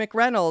Eric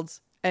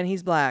McReynolds, and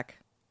he's black.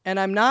 And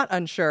I'm not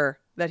unsure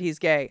that he's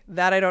gay.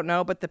 That I don't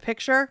know, but the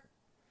picture,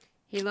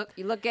 You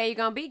look gay, you're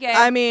gonna be gay.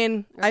 I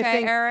mean, I Okay,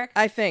 think, Eric?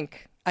 I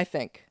think.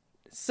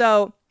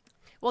 So,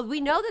 Well,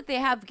 we know that they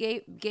have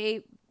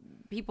gay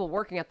people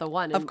working at the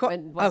one. of course,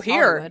 in West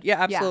here, Hollywood.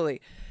 yeah,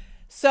 absolutely.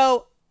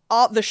 So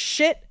all the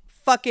shit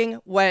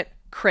fucking went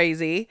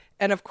crazy,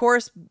 and of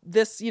course,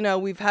 this,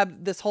 we've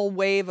had this whole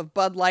wave of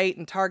Bud Light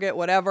and Target,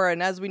 whatever,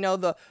 and as we know,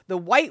 the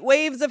white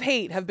waves of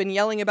hate have been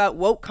yelling about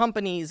woke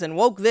companies and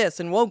woke this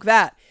and woke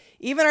that.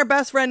 Even our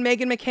best friend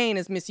Meghan McCain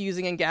is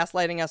misusing and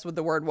gaslighting us with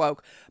the word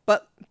woke.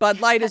 But Bud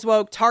Light is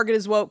woke, Target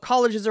is woke,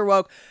 colleges are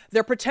woke.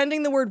 They're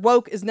pretending the word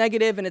woke is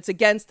negative and it's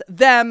against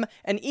them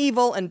and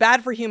evil and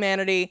bad for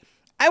humanity.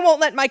 I won't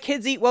let my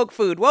kids eat woke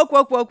food. Woke,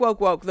 woke, woke, woke,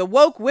 woke. The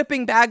woke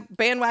whipping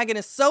bandwagon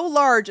is so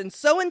large and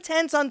so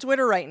intense on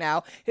Twitter right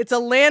now. It's a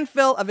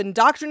landfill of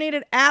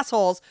indoctrinated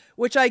assholes,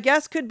 which I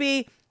guess could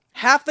be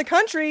half the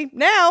country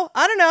now.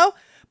 I don't know.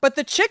 But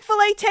the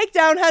Chick-fil-A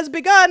takedown has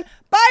begun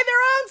by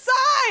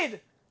their own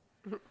side.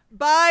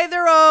 By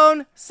their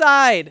own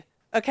side.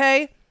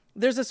 Okay?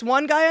 There's this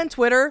one guy on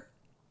Twitter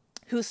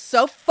who's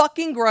so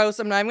fucking gross.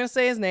 I'm not even going to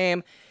say his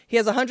name. He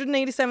has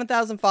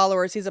 187,000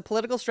 followers. He's a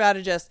political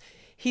strategist.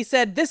 He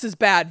said, "This is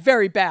bad,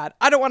 very bad.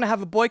 I don't want to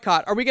have a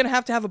boycott. Are we going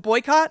to have a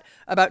boycott?"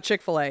 about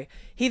Chick-fil-A.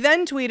 He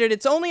then tweeted,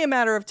 "It's only a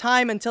matter of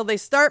time until they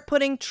start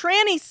putting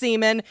tranny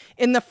semen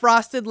in the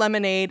frosted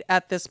lemonade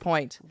at this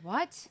point."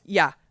 What?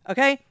 Yeah.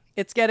 Okay?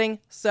 It's getting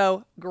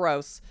so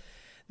gross.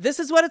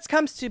 This is what it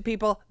comes to,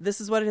 people. This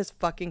is what it has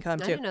fucking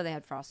come I to. didn't know they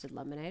had frosted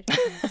lemonade.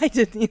 I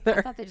didn't either.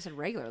 I thought they just had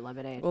regular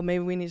lemonade. Well,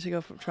 maybe we need to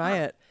go try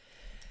it.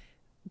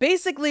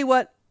 Basically,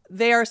 what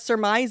they are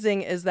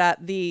surmising is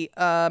that the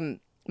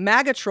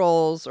MAGA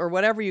trolls, or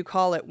whatever you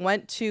call it,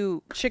 went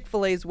to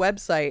Chick-fil-A's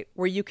website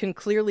where you can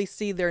clearly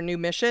see their new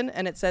mission,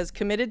 and it says,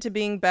 "Committed to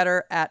being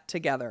better at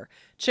together."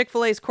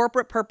 Chick-fil-A's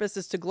corporate purpose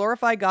is to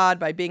glorify God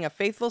by being a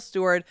faithful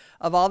steward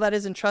of all that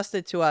is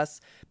entrusted to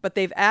us, but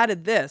they've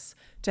added this,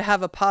 to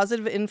have a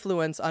positive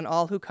influence on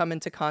all who come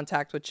into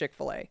contact with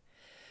Chick-fil-A.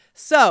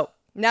 So,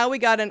 now we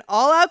got an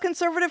all-out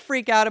conservative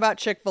freak out about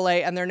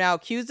Chick-fil-A, and they're now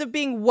accused of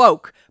being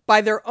woke by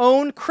their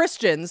own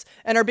Christians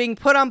and are being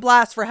put on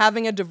blast for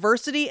having a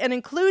diversity and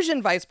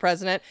inclusion vice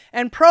president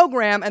and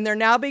program, and they're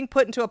now being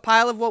put into a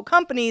pile of woke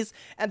companies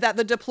and that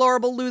the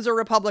deplorable loser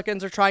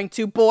Republicans are trying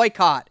to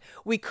boycott.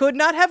 We could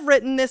not have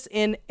written this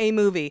in a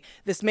movie.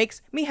 This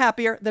makes me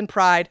happier than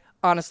Pride,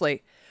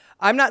 honestly.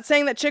 I'm not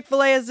saying that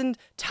Chick-fil-A has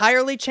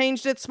entirely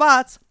changed its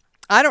spots.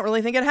 I don't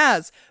really think it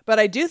has, but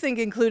I do think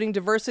including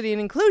diversity and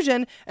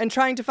inclusion and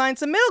trying to find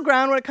some middle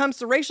ground when it comes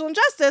to racial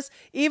injustice,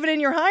 even in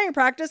your hiring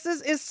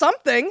practices, is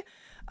something.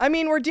 I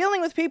mean, we're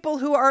dealing with people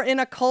who are in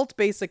a cult,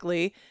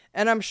 basically,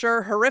 and I'm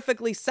sure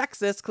horrifically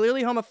sexist,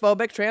 clearly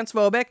homophobic,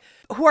 transphobic,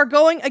 who are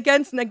going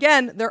against, and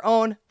again, their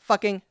own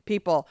fucking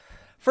people.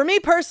 For me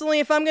personally,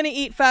 if I'm going to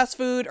eat fast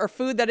food or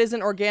food that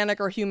isn't organic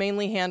or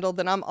humanely handled,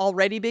 then I'm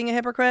already being a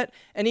hypocrite.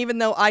 And even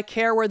though I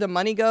care where the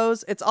money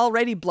goes, it's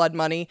already blood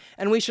money,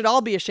 and we should all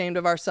be ashamed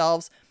of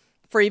ourselves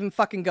for even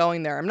fucking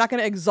going there. I'm not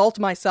going to exalt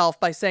myself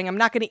by saying I'm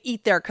not going to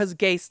eat there because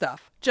gay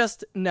stuff.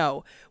 Just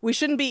no. We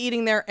shouldn't be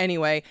eating there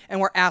anyway, and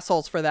we're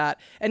assholes for that.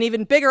 And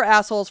even bigger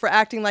assholes for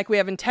acting like we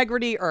have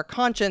integrity or a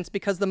conscience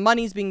because the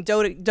money's being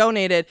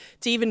donated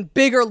to even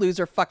bigger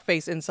loser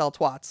fuckface incel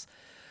twats.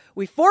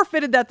 We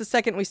forfeited that the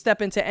second we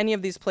step into any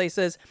of these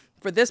places.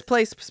 For this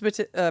place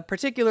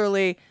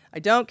particularly, I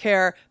don't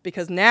care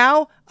because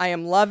now I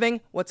am loving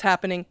what's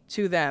happening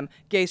to them.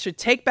 Gays should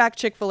take back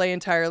Chick-fil-A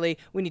entirely.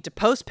 We need to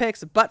post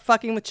pics of butt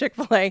fucking with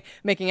Chick-fil-A,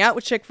 making out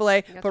with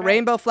Chick-fil-A, put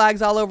rainbow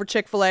flags all over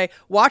Chick-fil-A,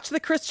 watch the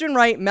Christian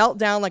right melt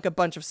down like a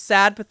bunch of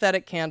sad,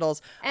 pathetic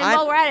candles. And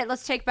while we're at it,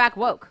 let's take back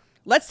woke.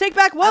 Let's take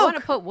back woke. I want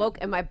to put woke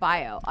in my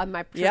bio on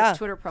my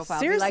Twitter profile.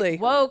 Seriously. Be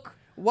like, woke.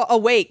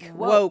 Awake.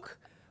 Woke.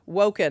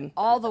 Woken.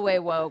 All the way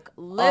woke.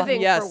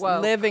 Living for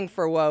woke. Living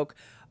for woke.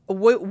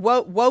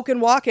 Woke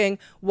and walking.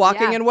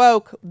 Walking Yeah. and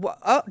woke.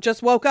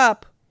 Just woke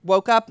up.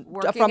 Woke up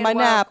Working from my and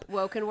woke. nap.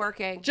 Woke and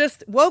working.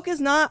 Just woke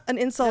is not an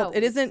insult. No,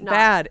 it isn't it's not.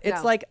 bad. It's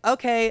No. like,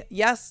 okay,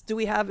 yes, do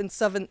we have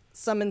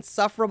some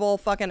insufferable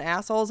fucking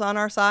assholes on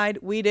our side?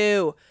 We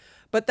do.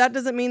 But that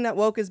doesn't mean that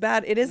woke is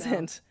bad. It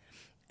isn't.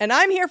 And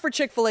I'm here for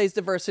Chick-fil-A's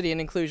diversity and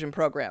inclusion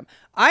program.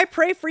 I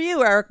pray for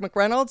you, Eric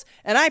McReynolds,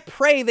 and I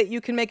pray that you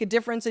can make a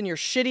difference in your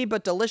shitty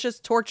but delicious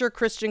torture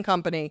Christian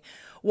company.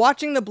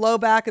 Watching the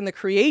blowback and the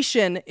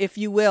creation, if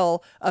you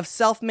will, of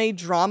self-made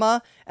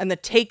drama and the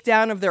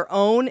takedown of their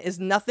own is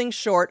nothing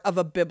short of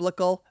a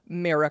biblical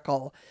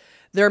miracle.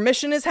 Their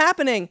mission is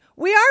happening.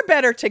 We are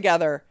better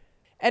together.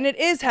 And it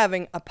is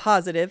having a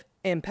positive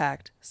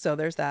impact. So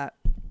there's that.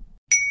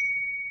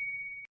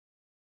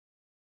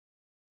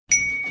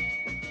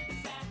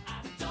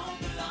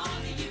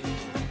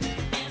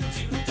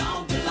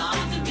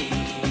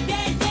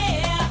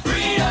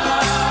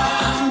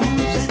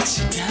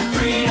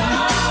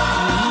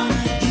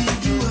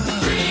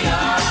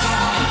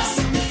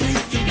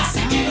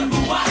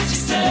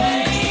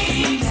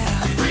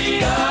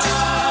 Freedom.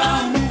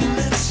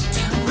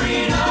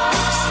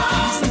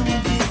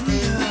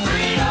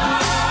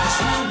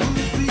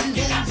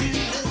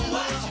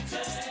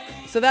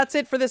 So that's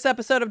it for this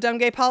episode of Dumb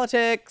Gay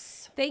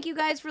Politics. Thank you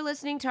guys for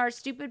listening to our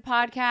stupid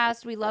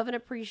podcast. We love and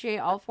appreciate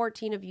all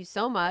 14 of you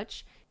so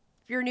much.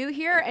 If you're new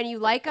here and you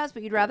like us,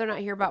 but you'd rather not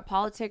hear about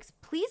politics,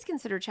 please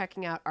consider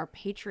checking out our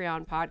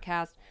Patreon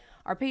podcast.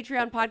 Our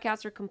Patreon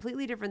podcasts are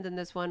completely different than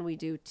this one. We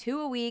do 2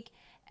 a week,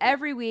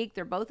 every week.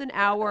 They're both an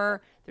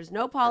hour. There's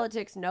no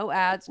politics, no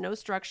ads, no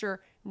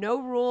structure,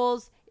 no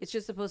rules. It's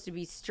just supposed to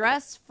be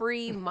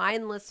stress-free,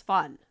 mindless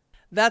fun.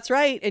 That's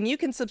right. And you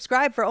can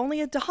subscribe for only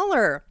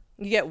 $1.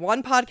 You get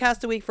 1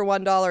 podcast a week for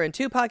 $1 and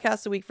 2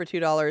 podcasts a week for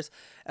 $2.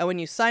 And when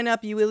you sign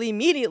up, you will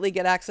immediately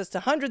get access to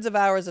hundreds of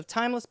hours of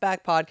timeless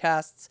back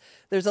podcasts.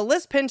 There's a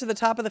list pinned to the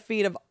top of the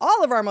feed of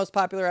all of our most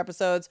popular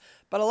episodes,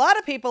 but a lot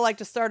of people like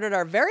to start at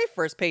our very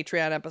first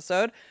Patreon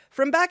episode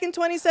from back in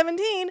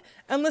 2017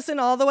 and listen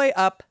all the way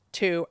up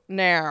to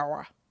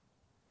now.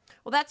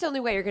 Well, that's the only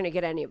way you're going to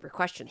get any of your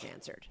questions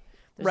answered.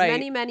 There's Right.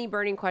 many, many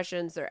burning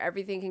questions. There,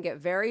 everything can get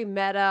very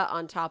meta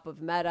on top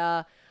of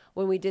meta.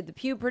 When we did the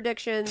Pew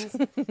predictions,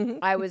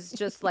 I was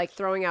just like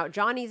throwing out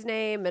Johnny's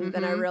name, and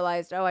then I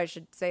realized, I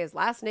should say his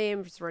last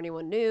name just for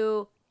anyone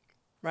new.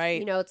 Right.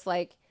 You know, it's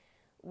like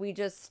we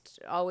just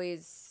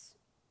always,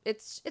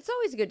 it's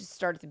always good to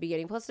start at the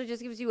beginning. Plus, it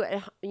just gives you,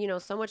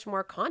 so much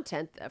more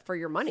content for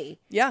your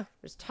money. Yeah.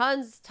 There's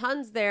tons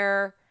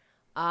there.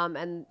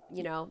 And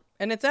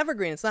it's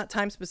evergreen. It's not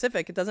time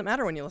specific. It doesn't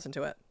matter when you listen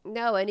to it.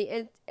 no,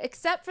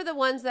 except for the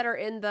ones that are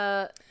in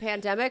the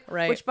pandemic,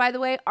 Right. which by the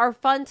way are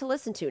fun to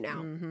listen to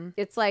now.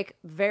 It's like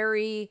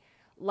very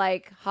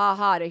like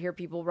haha to hear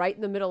people right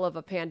in the middle of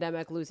a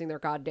pandemic losing their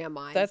goddamn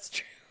minds. That's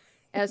true.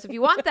 And so if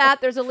you want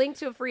that, there's a link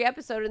to a free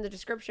episode in the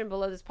description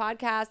below this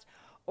podcast,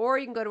 or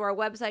you can go to our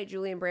website,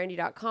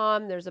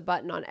 julieandbrandy.com. There's a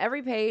button on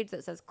every page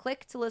that says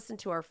click to listen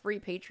to our free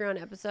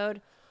Patreon episode.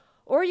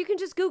 Or you can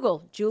just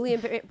Google Julie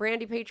and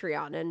Brandy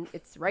Patreon, and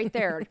it's right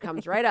there. It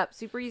comes right up.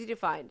 Super easy to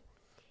find.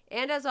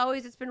 And as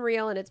always, it's been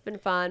real and it's been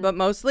fun. But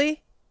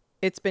mostly,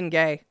 it's been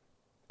gay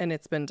and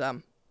it's been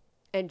dumb.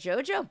 And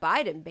JoJo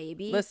Biden,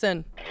 baby.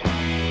 Listen.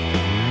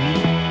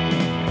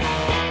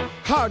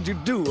 How'd you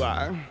do,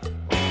 I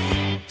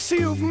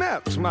see you've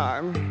met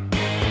my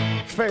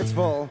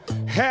faithful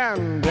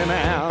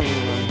hand-in-hand.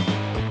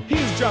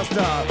 He's just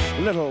a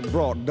little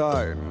brought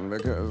down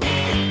because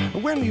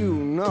when you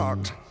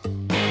knocked,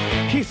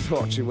 he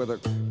thought you were the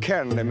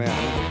candy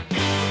man.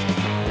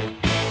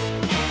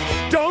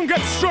 Don't get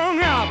strung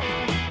up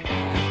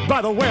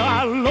by the way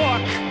I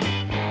look.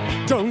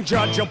 Don't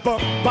judge a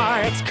book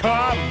by its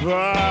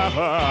cover.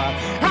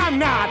 I'm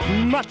not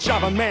much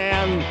of a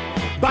man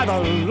by the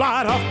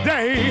light of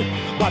day,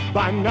 but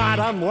by night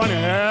I'm one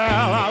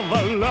hell of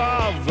a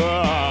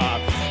lover.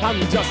 I'm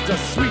just a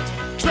sweet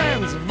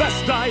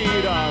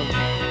transvestite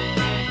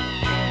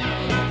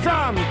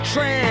from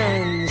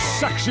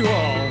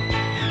transsexual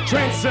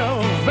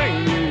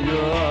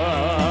Transylvania.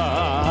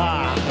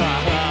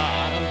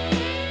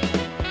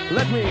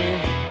 Let me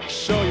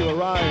show you a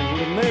rhyme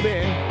and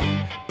maybe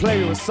play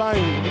you a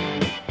sign.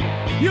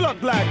 You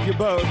look like you're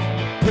both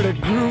pretty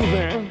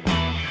groovy.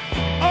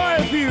 Or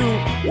if you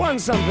want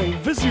something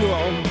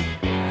visual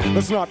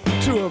that's not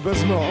too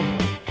abysmal,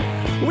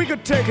 we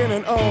could take in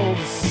an old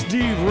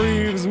Steve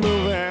Reeves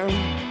movie.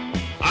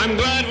 I'm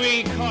glad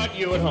we caught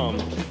you at home.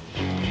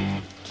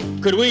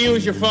 Could we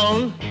use your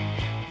phone?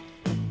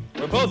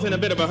 We're both in a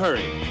bit of a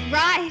hurry.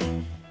 Right.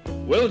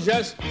 We'll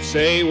just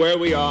say where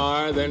we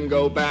are, then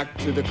go back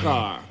to the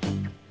car.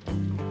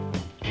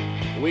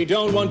 We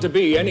don't want to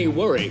be any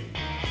worry.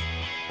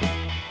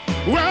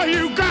 Well,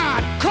 you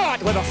got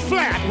caught with a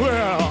flat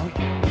world.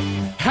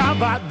 How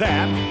about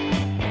that?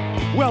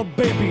 Well,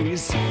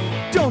 babies,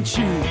 don't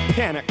you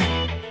panic.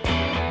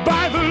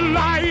 By the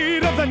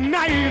light of the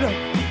night,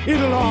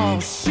 it'll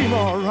all seem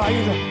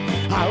alright.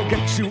 I'll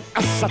get you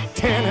a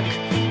satanic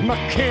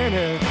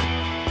mechanic.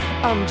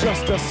 I'm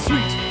just a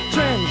sweet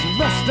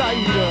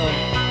transvestite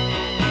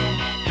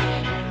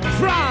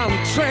from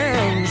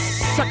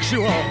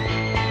transsexual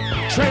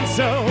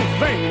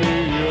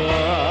Transylvania.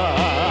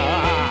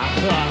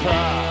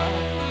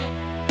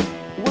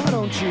 Why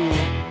don't you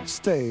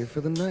stay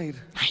for the night?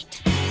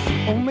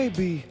 Or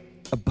maybe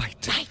a bite.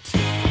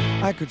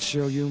 I could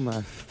show you my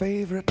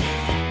favorite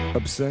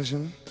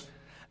obsession.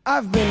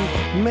 I've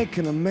been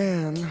making a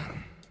man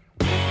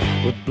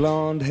with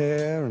blonde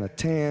hair and a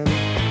tan,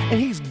 and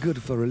he's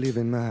good for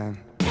relieving my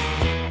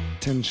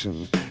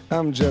tension.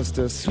 I'm just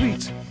a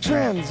sweet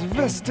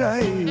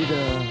transvestite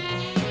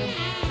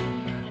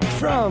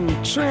from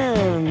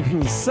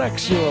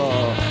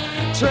transsexual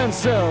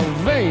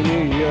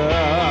Transylvania.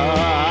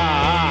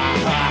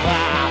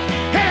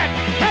 Hit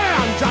it!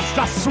 I'm just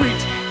a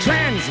sweet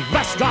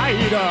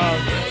transvestite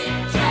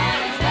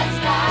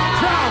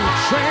from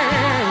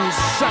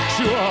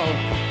transsexual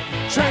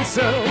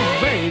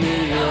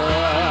Transylvania.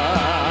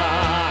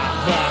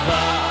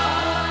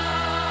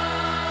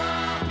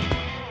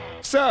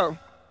 So,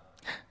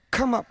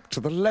 come up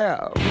to the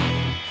lab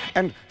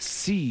and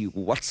see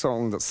what's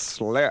on the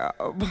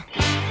slab.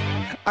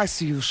 I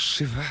see you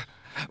shiver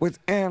with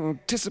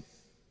anticipation.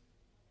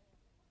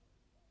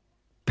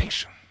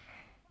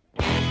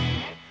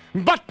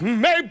 but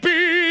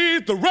maybe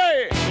the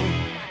rain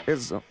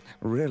is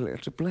really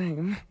to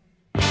blame.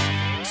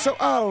 So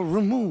I'll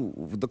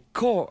remove the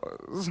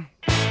cause,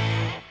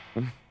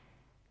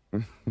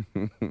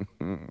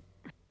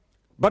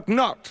 but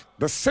not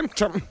the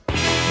symptom.